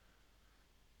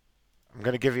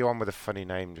gonna give you one with a funny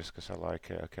name just because I like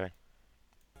it, okay?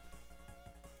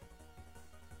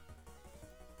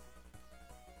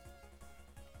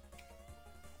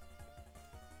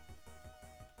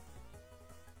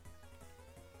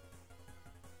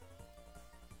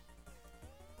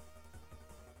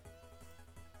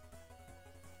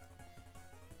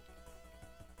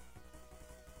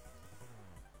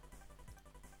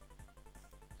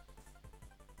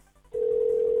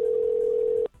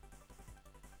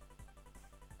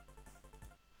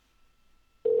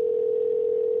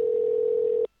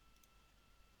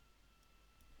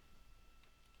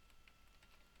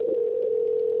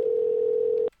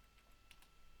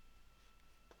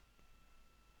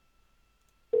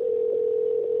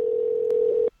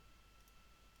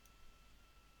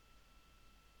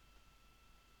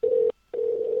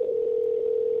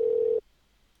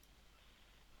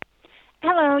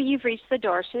 Hello, you've reached the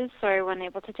Dorses. Sorry I wasn't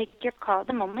able to take your call at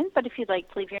the moment, but if you'd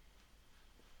like to leave your...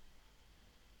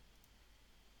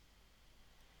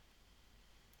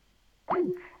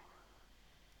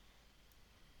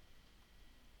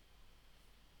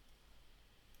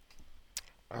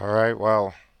 Alright,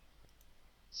 well...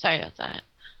 Sorry about that.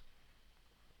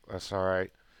 That's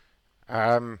alright.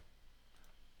 Aussie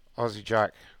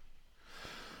Jack.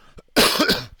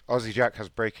 Aussie Jack has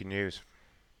breaking news.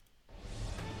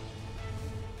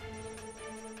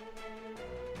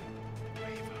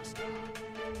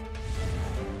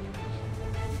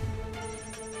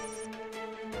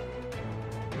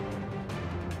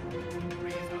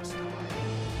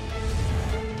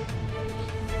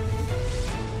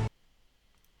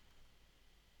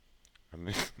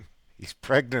 He's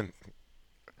pregnant.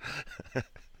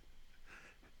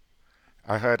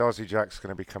 I heard Aussie Jack's going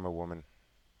to become a woman.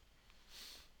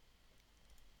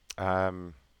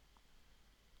 I'm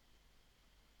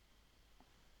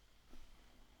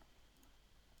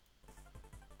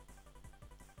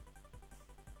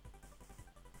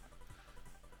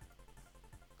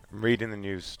reading the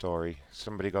news story.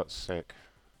 Somebody got sick.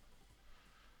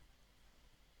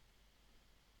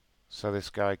 So this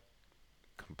guy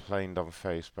complained on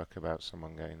Facebook about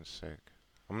someone getting sick.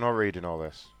 I'm not reading all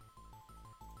this.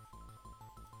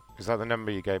 Is that the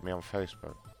number you gave me on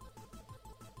Facebook?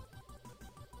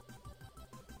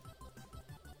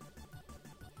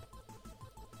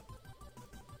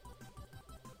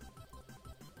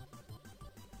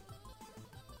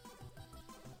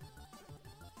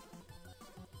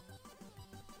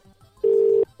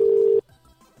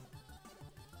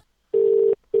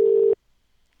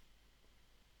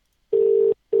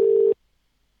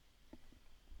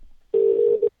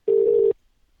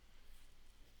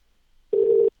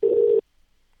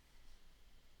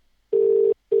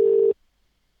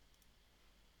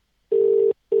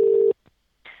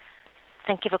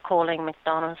 Thank you for calling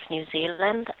McDonald's New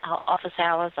Zealand. Our office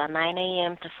hours are 9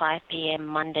 a.m. to 5 p.m.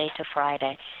 Monday to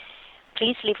Friday.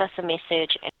 Please leave us a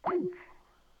message.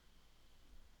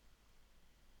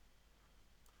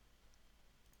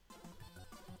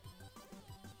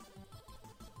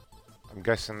 I'm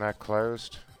guessing they're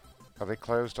closed. Are they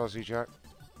closed, Aussie Jack?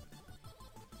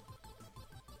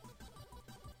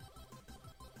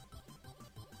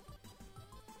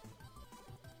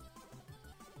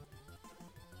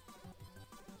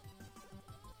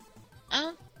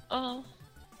 Oh.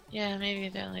 Yeah, maybe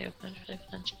they're only open for the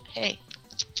lunch. Hey.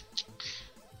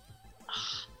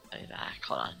 I'll be back.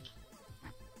 Hold on.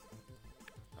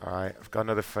 Alright, I've got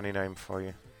another funny name for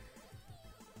you.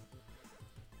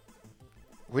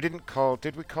 We didn't call...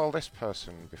 Did we call this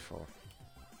person before?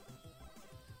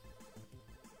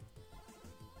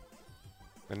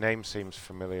 The name seems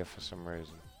familiar for some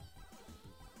reason.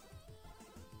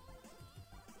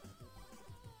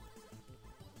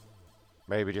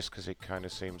 Maybe just because it kind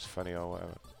of seems funny or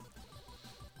whatever.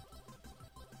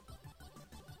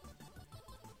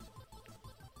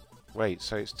 Wait,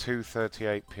 so it's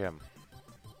 2:38 p.m.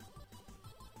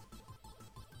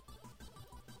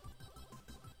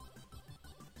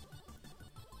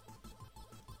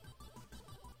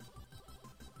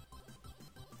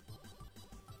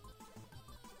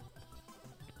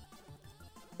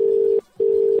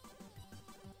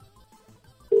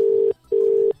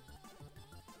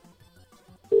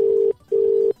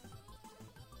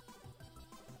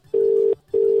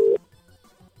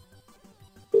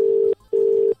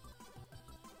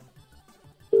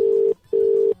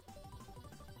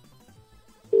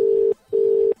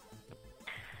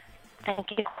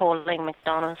 Thank you for calling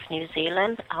McDonald's New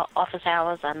Zealand. Our office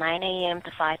hours are 9 a.m.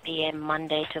 to 5 p.m.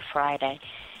 Monday to Friday.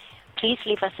 Please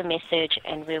leave us a message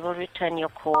and we will return your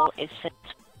call as soon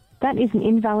as... That is an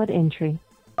invalid entry.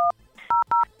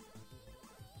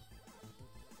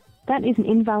 That is an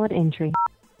invalid entry.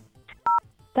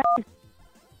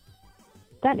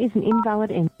 That is an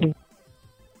invalid entry.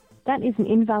 That is an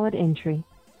invalid entry.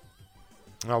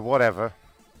 Oh, whatever.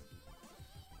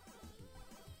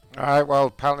 Alright, well,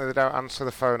 apparently they don't answer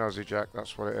the phone, Aussie Jack.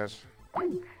 That's what it is.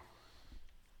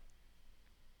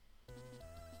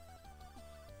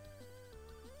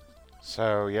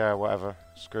 So, yeah, whatever.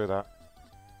 Screw that.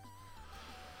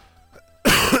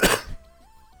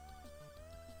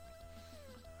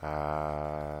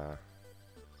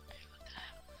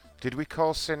 Did we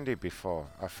call Cindy before?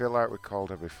 I feel like we called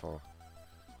her before.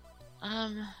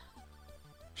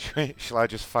 Shall I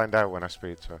just find out when I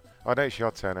speak to her? Oh, no, it's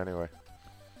your turn anyway.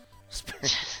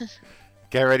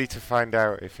 Get ready to find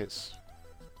out if it's...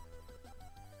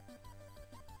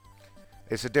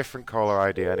 It's a different caller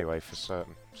ID anyway, for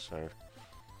certain, so...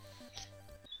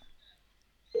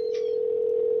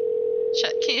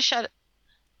 Can you shut it?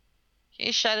 Can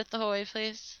you shut it the whole way,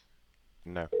 please?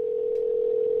 No.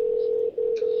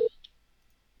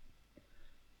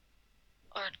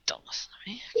 Or don't listen to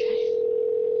me, okay?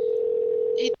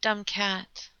 Hey, dumb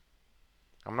cat.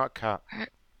 I'm not cat.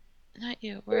 Not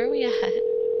you. Where are we at?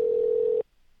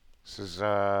 This is,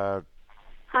 Hi,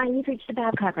 you've reached the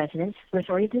Babcock residence. We're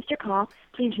sorry to miss your call.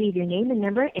 Please leave your name and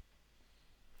number.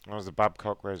 That was the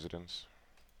Babcock residence.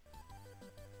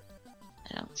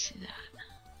 I don't see that.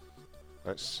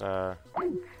 Let's, I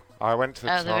went to the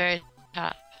top. The very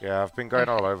top. Yeah, I've been going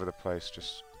all over the place,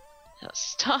 just... No,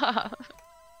 stop.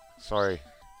 Sorry.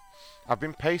 I've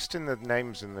been pasting the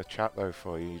names in the chat, though,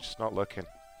 for you. You're just not looking.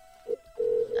 No,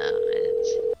 I didn't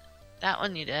see that. That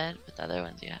one you did, but the other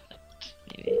ones you haven't.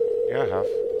 Maybe. Yeah, I have.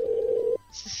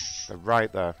 They're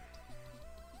right there.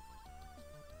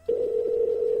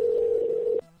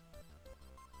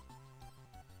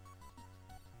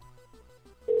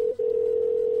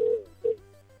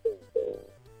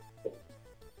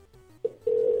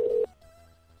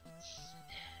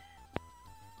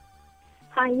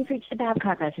 Hi, you've reached the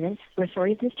Babcock residence. We're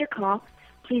sorry to miss your call.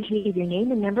 Please leave your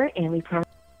name and number, and we promise.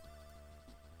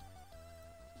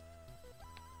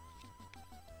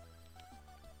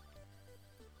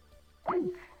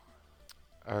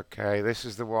 Okay, this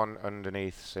is the one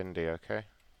underneath Cindy, okay?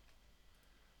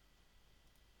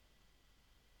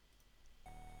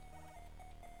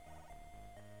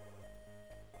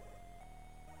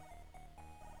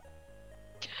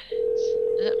 Got it.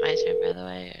 Is it my turn, by the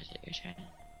way, or is it your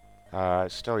turn?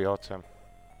 It's still your turn.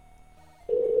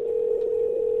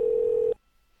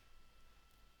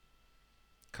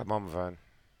 Come on, Vern.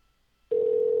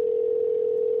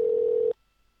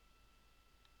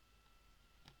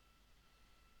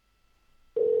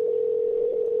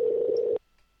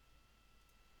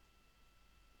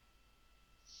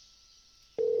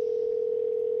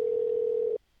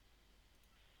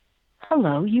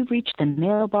 Hello, you've reached the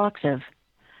mailbox of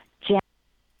Jack.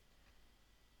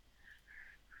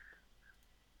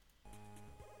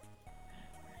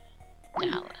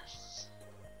 Dallas.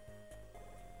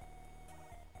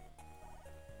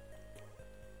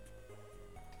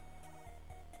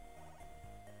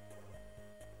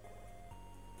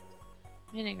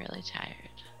 I'm getting really tired.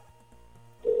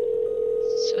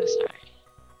 So sorry.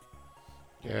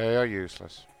 Yeah, you're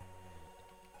useless.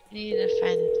 I need to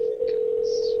find a different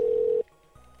ghost.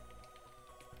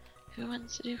 Who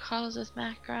wants to do calls with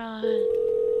Macron?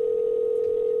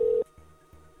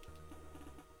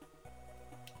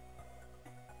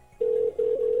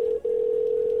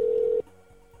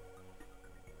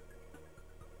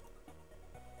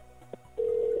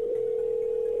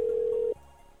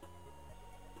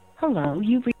 Hello,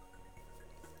 you've reached.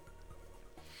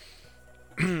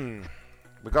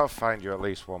 We gotta find you at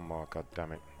least one more. God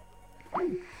damn it.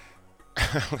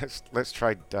 let's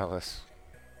try Dallas.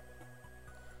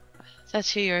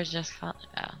 That's who yours just called.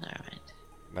 Oh, never mind.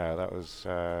 No, that was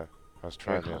I was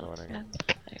trying the other one again.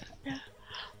 Yeah.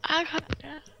 I got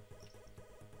it.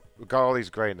 We've got all these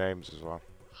great names as well.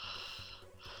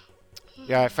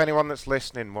 Yeah, if anyone that's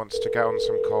listening wants to get on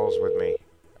some calls with me,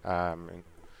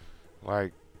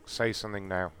 like, say something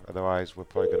now. Otherwise, we're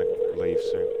probably gonna leave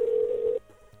soon.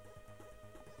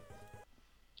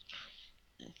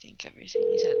 I think everything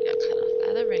you said got cut off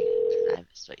by the ringing because I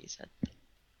missed what you said.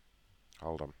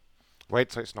 Hold on. Wait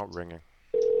till it's not ringing. I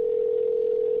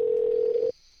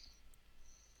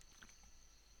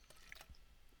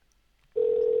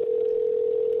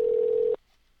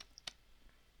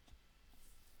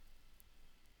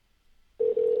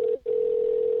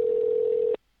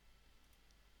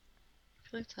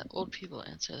feel like the old people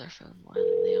answer their phone more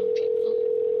than the young people.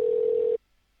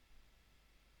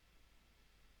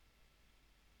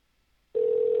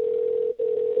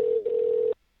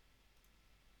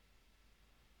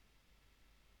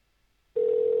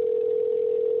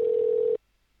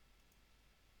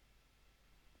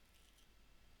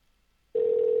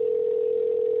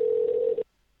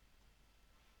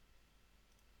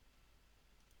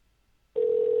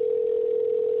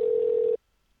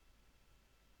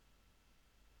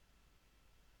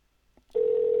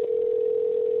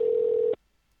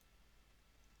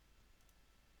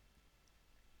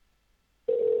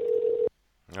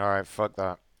 Alright, fuck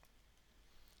that.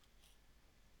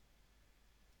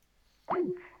 Let's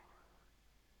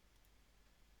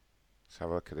have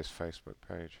a look at this Facebook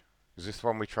page. Is this the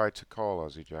one we tried to call,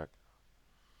 Aussie Jack?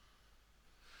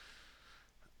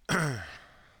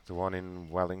 The one in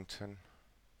Wellington?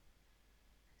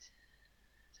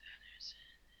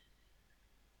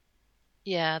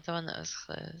 Yeah, the one that was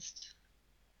closed.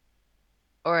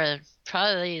 Or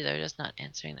probably they're just not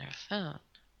answering their phone.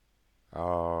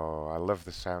 Oh, I love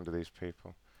the sound of these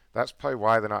people. That's probably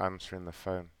why they're not answering the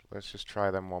phone. Let's just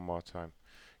try them one more time.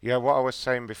 Yeah, what I was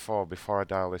saying before I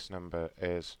dial this number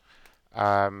is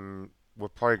we're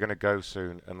probably going to go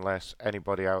soon unless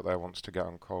anybody out there wants to get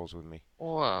on calls with me.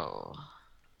 Whoa.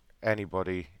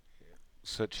 Anybody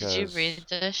such Did as... you read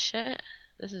this shit?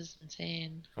 This is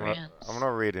insane. I'm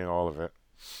not reading all of it.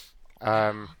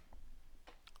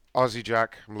 Aussie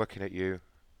Jack, I'm looking at you.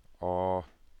 Or...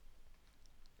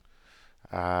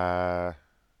 What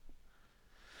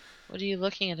are you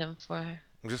looking at him for?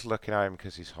 I'm just looking at him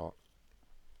because he's hot.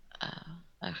 Oh,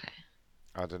 okay.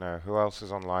 I don't know. Who else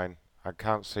is online? I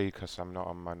can't see because I'm not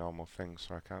on my normal thing,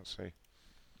 so I can't see.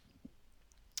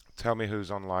 Tell me who's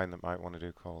online that might want to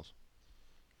do calls.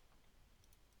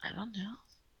 I don't know.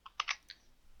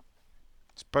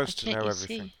 It's supposed to know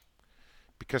everything. See?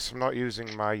 Because I'm not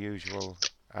using my usual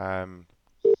login.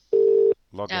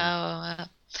 Oh,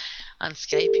 on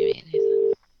Skype you mean?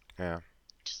 Yeah.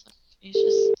 You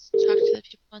just talk to the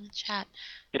people in the chat.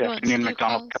 Good afternoon,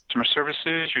 McDonald's Customer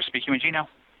Services. You're speaking with Gino.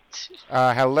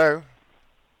 Hello.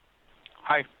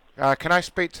 Hi. Can I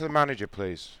speak to the manager,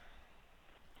 please?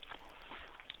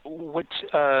 What's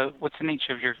the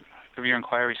nature of your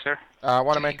inquiry, sir? I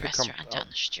want to make a complaint down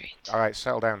the street. All right,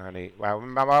 settle down, honey. Well,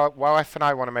 my wife and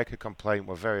I want to make a complaint.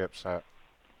 We're very upset.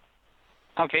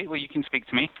 Okay, well, you can speak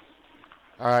to me.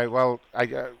 All right, well, are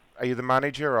you the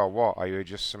manager or what? Are you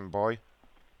just some boy?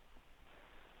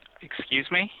 Excuse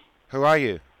me? Who are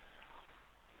you?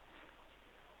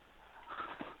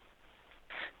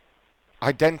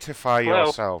 Identify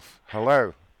yourself.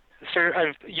 Hello.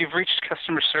 Sir, you've reached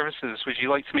customer services. Would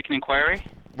you like to make an inquiry?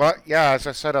 What? Yeah, as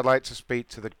I said, I'd like to speak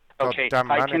to the goddamn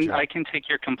manager. I can take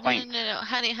your complaint. No,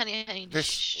 honey.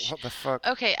 What the fuck?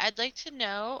 Okay, I'd like to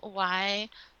know why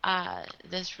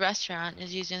this restaurant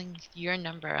is using your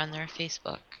number on their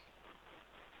Facebook.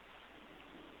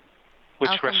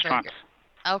 Which restaurant?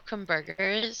 Outcome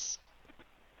Burgers.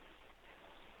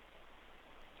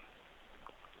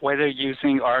 Why they're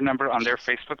using our number on their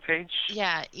Facebook page?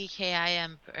 Yeah,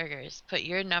 EKIM Burgers. Put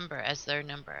your number as their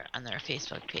number on their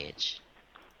Facebook page.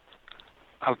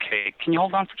 Okay, can you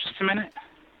hold on for just a minute?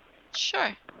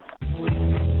 Sure.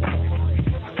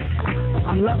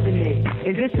 I'm loving it.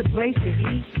 Is this the place to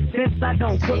eat? Since I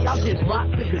don't cook, I'll just rock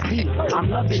to the beat. I'm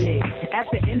loving it. At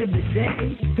the end of the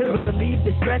day, to relieve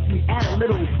the stress, we add a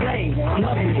little play. I'm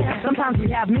loving it. Sometimes we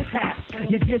have mishaps.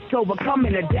 You just overcome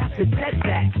and adapt to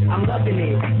setbacks. I'm loving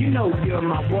it. You know you're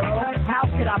my world. How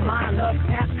could I mind love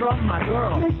tap from my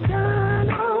girl?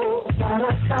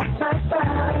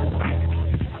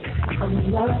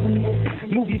 I'm loving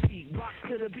it. Move your feet, rock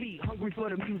to the beat. Hungry for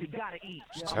the music, gotta eat.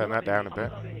 Just turn that down a bit.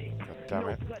 God damn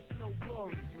it.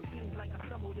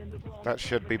 That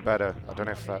should be better. I don't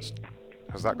know if that's...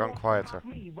 Has that gone quieter?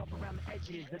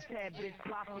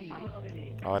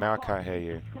 Oh, now I can't hear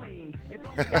you.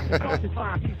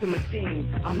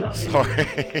 Sorry.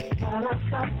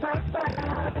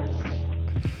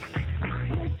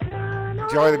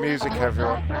 Enjoy the music,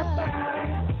 everyone.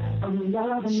 Can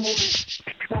I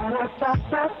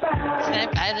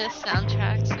buy this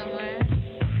soundtrack somewhere?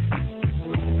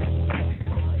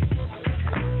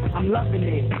 I'm loving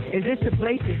it. Is this the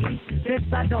place to eat?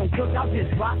 Since I don't cook, I'll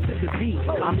just rock to the beat.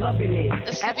 I'm loving it.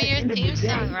 This could be your theme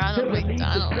song, Ronald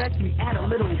McDonald. Add a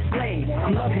little play.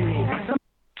 I'm loving it.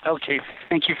 Okay,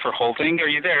 thank you for holding. Are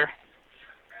you there?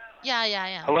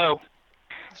 Yeah. Hello?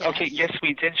 Yes. Okay, yes,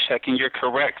 we did check, and you're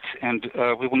correct, and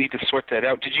we will need to sort that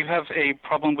out. Did you have a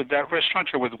problem with that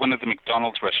restaurant or with one of the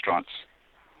McDonald's restaurants?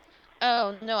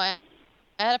 Oh, no, I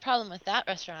had a problem with that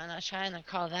restaurant. I was trying to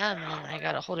call them, and I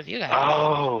got a hold of you guys.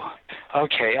 Oh,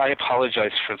 okay. I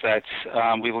apologize for that.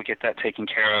 We will get that taken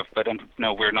care of, but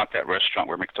no, we're not that restaurant.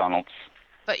 We're McDonald's.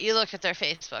 But you look at their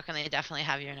Facebook, and they definitely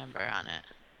have your number on it.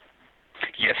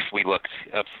 Yes, we looked.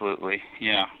 Absolutely.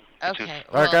 Yeah. Okay.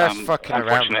 Well, that guy's fucking around.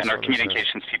 Unfortunate, and our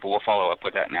communications people will follow up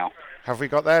with that now. Have we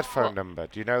got their phone number?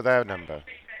 Do you know their number?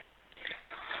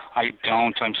 I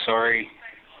don't. I'm sorry.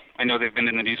 I know they've been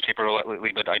in the newspaper a lot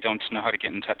lately, but I don't know how to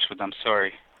get in touch with them.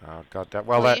 Sorry. Oh, God damn.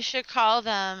 Well, you should call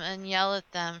them and yell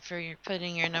at them for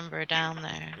putting your number down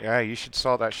there. Yeah, you should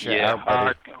sort that shit out,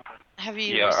 buddy. Have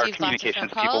you our received communications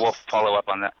lots of phone people calls? will follow up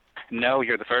on that. No,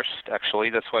 you're the first,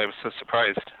 actually. That's why I was so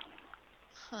surprised.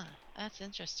 Huh, that's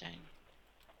interesting.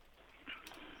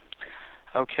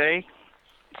 Okay.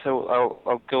 So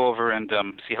I'll go over and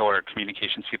see how our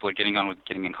communications people are getting on with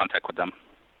getting in contact with them.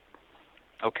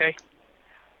 Okay?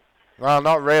 Well,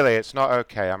 not really. It's not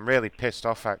okay. I'm really pissed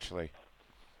off, actually.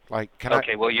 Like,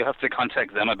 Okay, well, you have to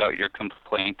contact them about your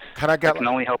complaint. Can I get... I can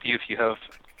only help you if you have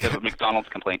a McDonald's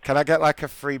complaint. Can I get, like, a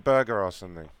free burger or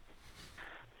something?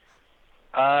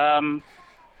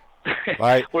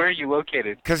 Like, where are you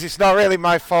located? Because it's not really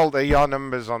my fault that your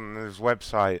number's on this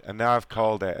website, and now I've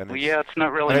called it. And Well, yeah, it's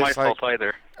not really my fault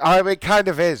either. I mean, it kind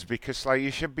of is, because, like,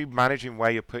 you should be managing where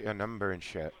you put your number and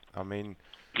shit. I mean...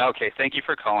 Okay, thank you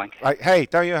for calling. Like, hey,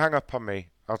 don't you hang up on me.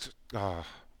 I'll just... Oh,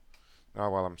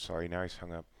 well, I'm sorry. Now he's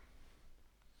hung up.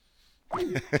 All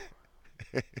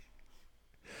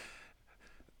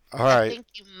right. I think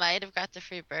you might have got the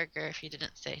free burger if you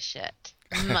didn't say shit.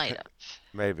 Might have.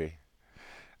 Maybe.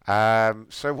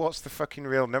 So what's the fucking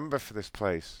real number for this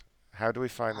place? How do we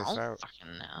find this out? I don't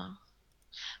fucking know.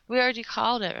 We already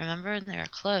called it, remember? And they were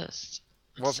closed.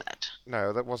 No,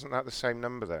 wasn't that the same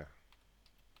number there?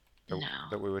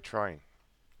 That we were trying.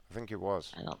 I think it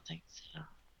was. I don't think so.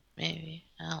 Maybe.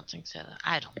 I don't think so.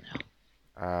 I don't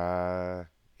know.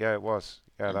 Yeah, it was.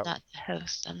 Yeah, I'm not the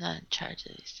host. I'm not in charge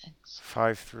of these things.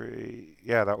 53.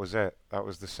 Yeah, that was it. That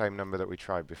was the same number that we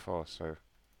tried before. So.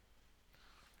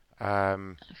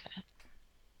 Okay.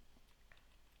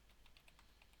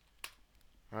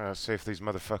 Alright, let's see if these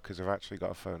motherfuckers have actually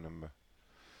got a phone number.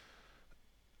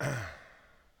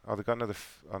 Oh, they got another.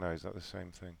 Oh no, is that the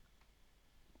same thing?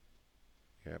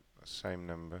 Yep, same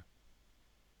number.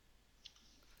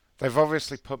 They've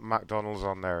obviously put McDonald's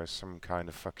on there as some kind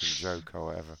of fucking joke or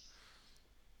whatever.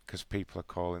 Because people are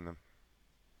calling them.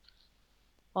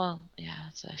 Well, yeah,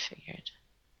 that's what I figured.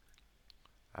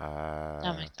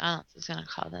 No, McDonald's is going to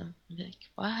call them and be like,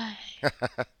 why?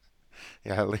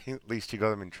 Yeah, at least you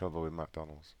got them in trouble with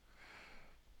McDonald's.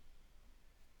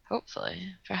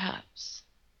 Hopefully, perhaps.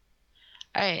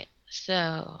 Alright,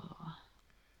 so...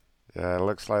 Yeah, it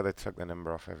looks like they took the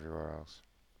number off everywhere else.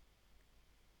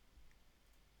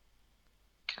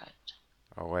 Good.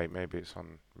 Oh wait, maybe it's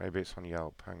on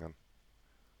Yelp. Hang on.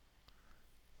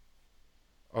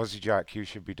 Aussie Jack, you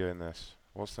should be doing this.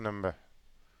 What's the number?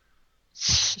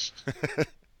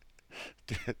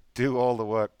 Do all the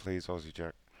work, please, Aussie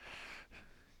Jack.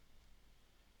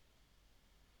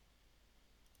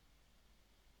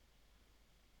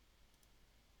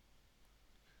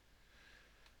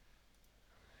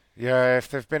 Yeah, if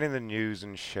they've been in the news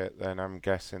and shit, then I'm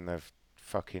guessing they've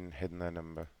fucking hidden their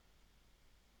number.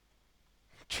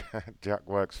 Jack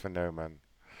works for no man.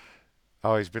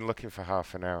 Oh, he's been looking for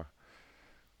half an hour.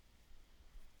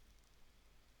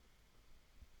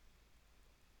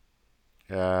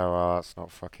 Yeah, well, that's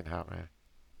not fucking happening.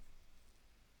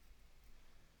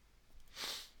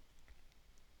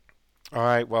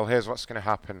 Alright, well, here's what's going to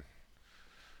happen.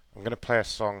 I'm going to play a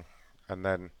song, and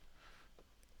then...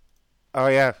 Oh,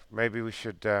 yeah, maybe we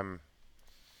should... Are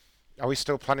we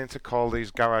still planning to call these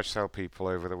garage sale people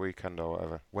over the weekend or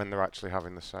whatever, when they're actually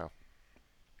having the sale?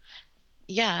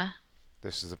 Yeah.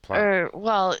 This is the plan.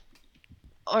 Or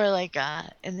like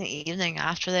in the evening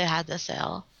after they had the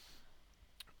sale.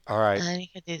 Alright. And then you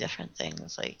could do different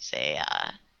things, like say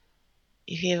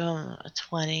you gave them a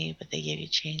 20, but they gave you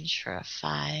change for a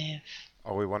 5.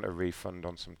 Or we want a refund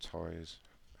on some toys.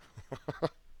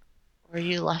 Or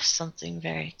you left something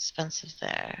very expensive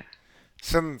there.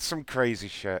 Some crazy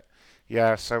shit.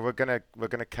 Yeah, so we're gonna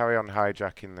carry on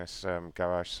hijacking this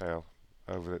garage sale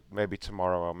maybe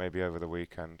tomorrow or maybe over the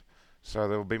weekend. So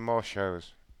there will be more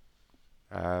shows.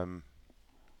 Yeah.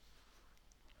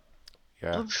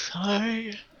 I'm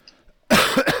sorry.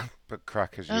 But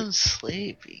Cracker's I'm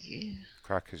sleepy.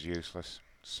 Cracker's useless.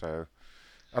 So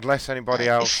unless anybody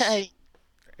else,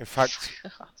 in fact,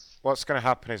 what's going to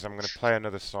happen is I'm going to play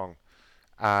another song,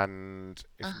 and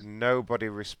if nobody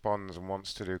responds and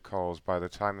wants to do calls by the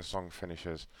time the song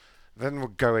finishes, then we're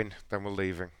going. Then we're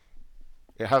leaving.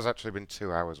 It has actually been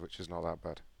 2 hours, which is not that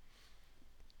bad.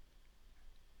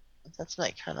 That's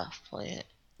my cutoff point.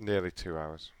 Nearly 2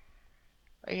 hours.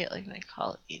 I get like my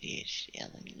call ADHD.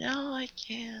 I'm like, no, I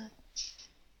can't.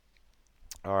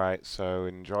 Alright, so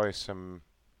enjoy some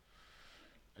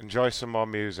more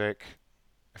music.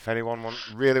 If anyone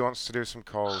really wants to do some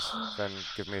calls, then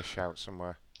give me a shout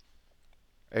somewhere.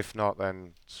 If not,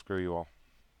 then screw you all.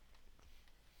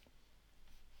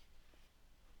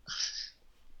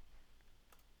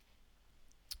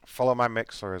 Follow my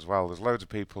Mixler as well. There's loads of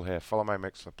people here. Follow my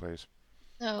Mixler, please.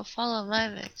 No, follow my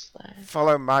Mixler.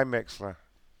 Follow my Mixler.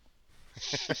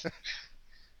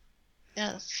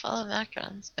 Yes, follow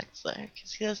Macron's Mixler,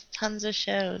 because he has tons of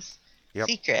shows. Yep.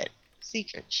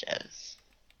 Secret shows.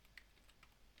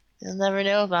 You'll never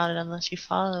know about it unless you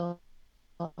follow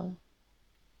him.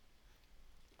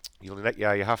 You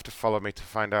have to follow me to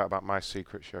find out about my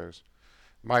secret shows.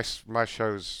 My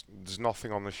shows, there's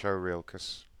nothing on the show reel,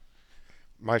 because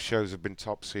my shows have been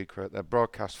top secret. They're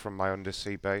broadcast from my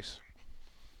undersea base.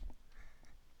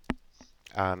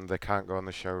 And they can't go on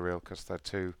the show reel because they're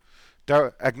too...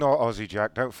 Don't ignore Aussie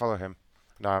Jack. Don't follow him.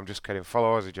 No, I'm just kidding.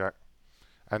 Follow Aussie Jack.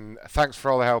 And thanks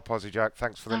for all the help, Aussie Jack.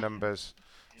 Thanks for the numbers.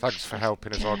 Thanks for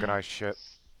helping us organise shit.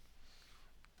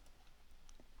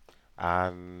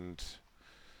 And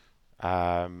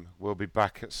we'll be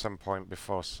back at some point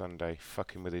before Sunday,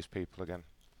 fucking with these people again.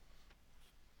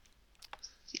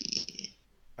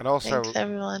 And also, thanks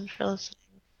everyone for listening.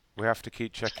 We have to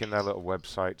keep checking their little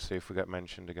website, see if we get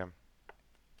mentioned again.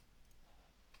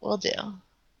 Will do.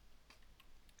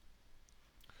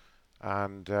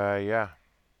 And yeah,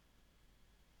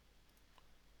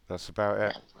 that's about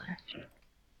it.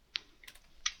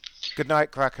 Good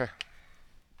night, Cracker.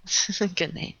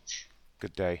 Good night.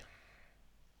 Good day.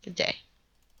 Good day,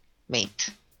 mate.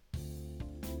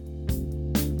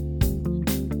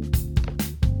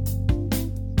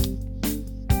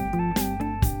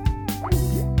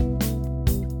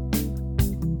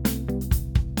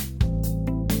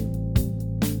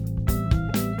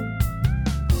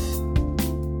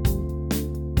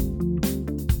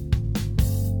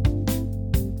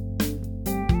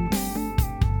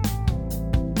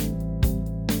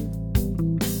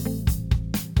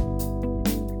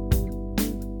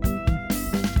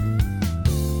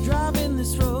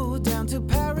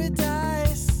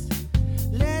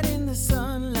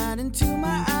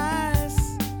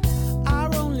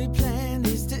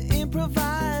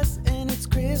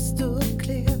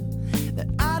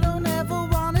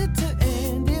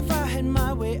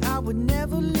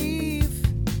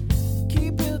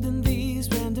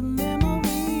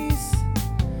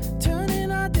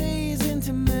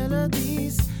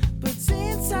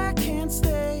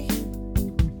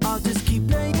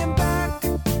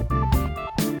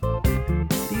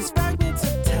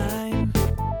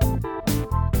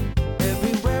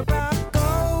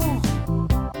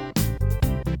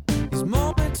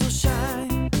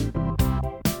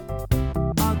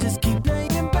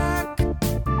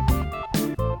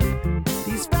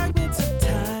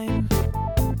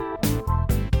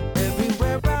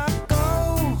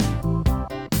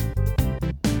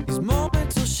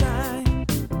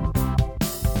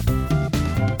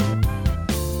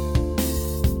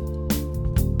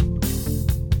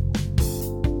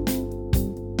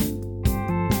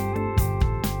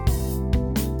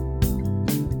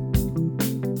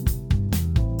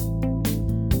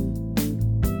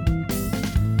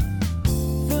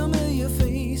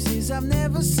 I've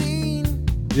never seen.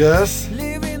 Yes.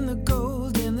 Living the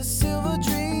gold and the silver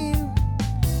dream,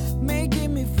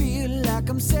 making me feel like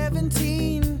I'm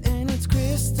 17, and it's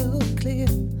crystal clear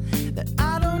that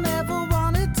I don't ever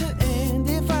want it to end.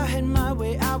 If I had my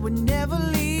way, I would never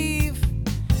leave.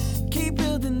 Keep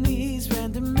building these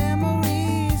random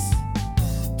memories,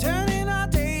 turning our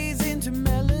days into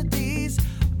melodies.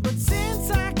 But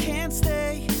since I can't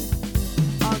stay,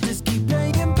 I'll just keep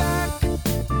playing back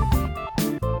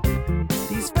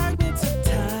these fragments of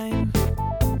time.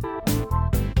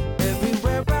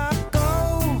 Everywhere I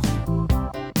go,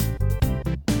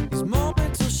 these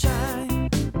moments will shine.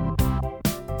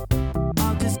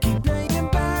 I'll just keep playing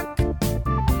back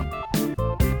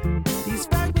these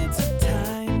fragments of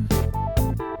time.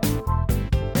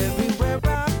 Everywhere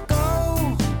I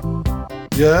go,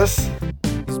 Yes.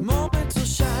 these moments will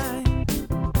shine.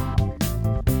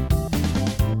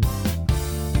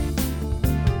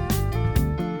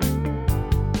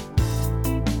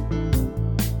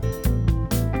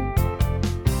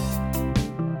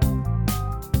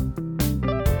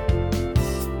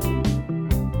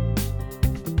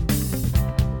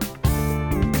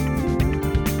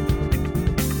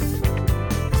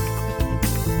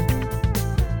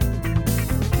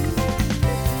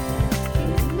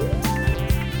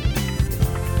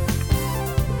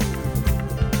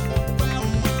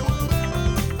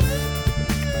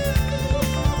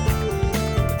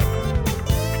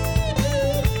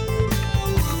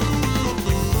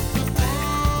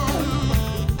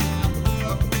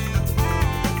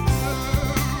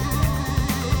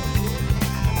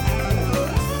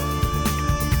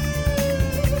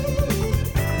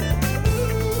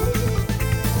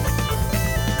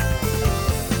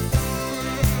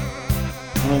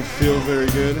 I don't feel very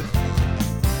good.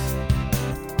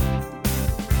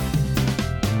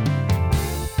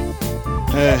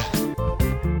 Hey.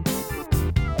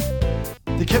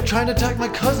 They kept trying to attack my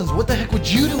cousins. What the heck would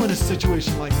you do in a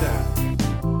situation like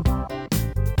that?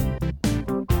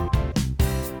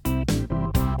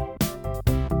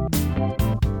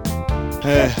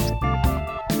 Hey.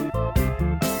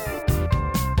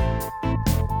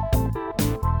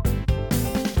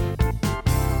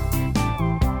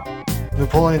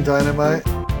 Napoleon Dynamite.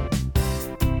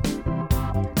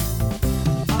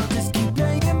 I'll just keep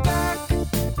playing back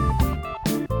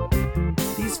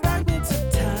these fragments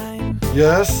of time.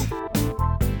 Yes.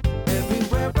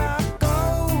 Everywhere I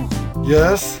go,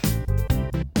 Yes.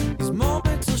 these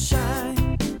moments will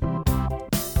shine.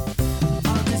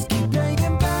 I'll just keep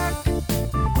playing back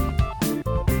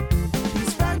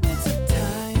these fragments of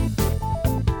time.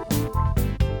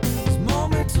 These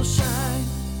moments will shine.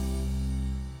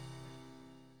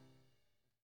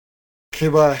 Okay,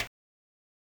 bye.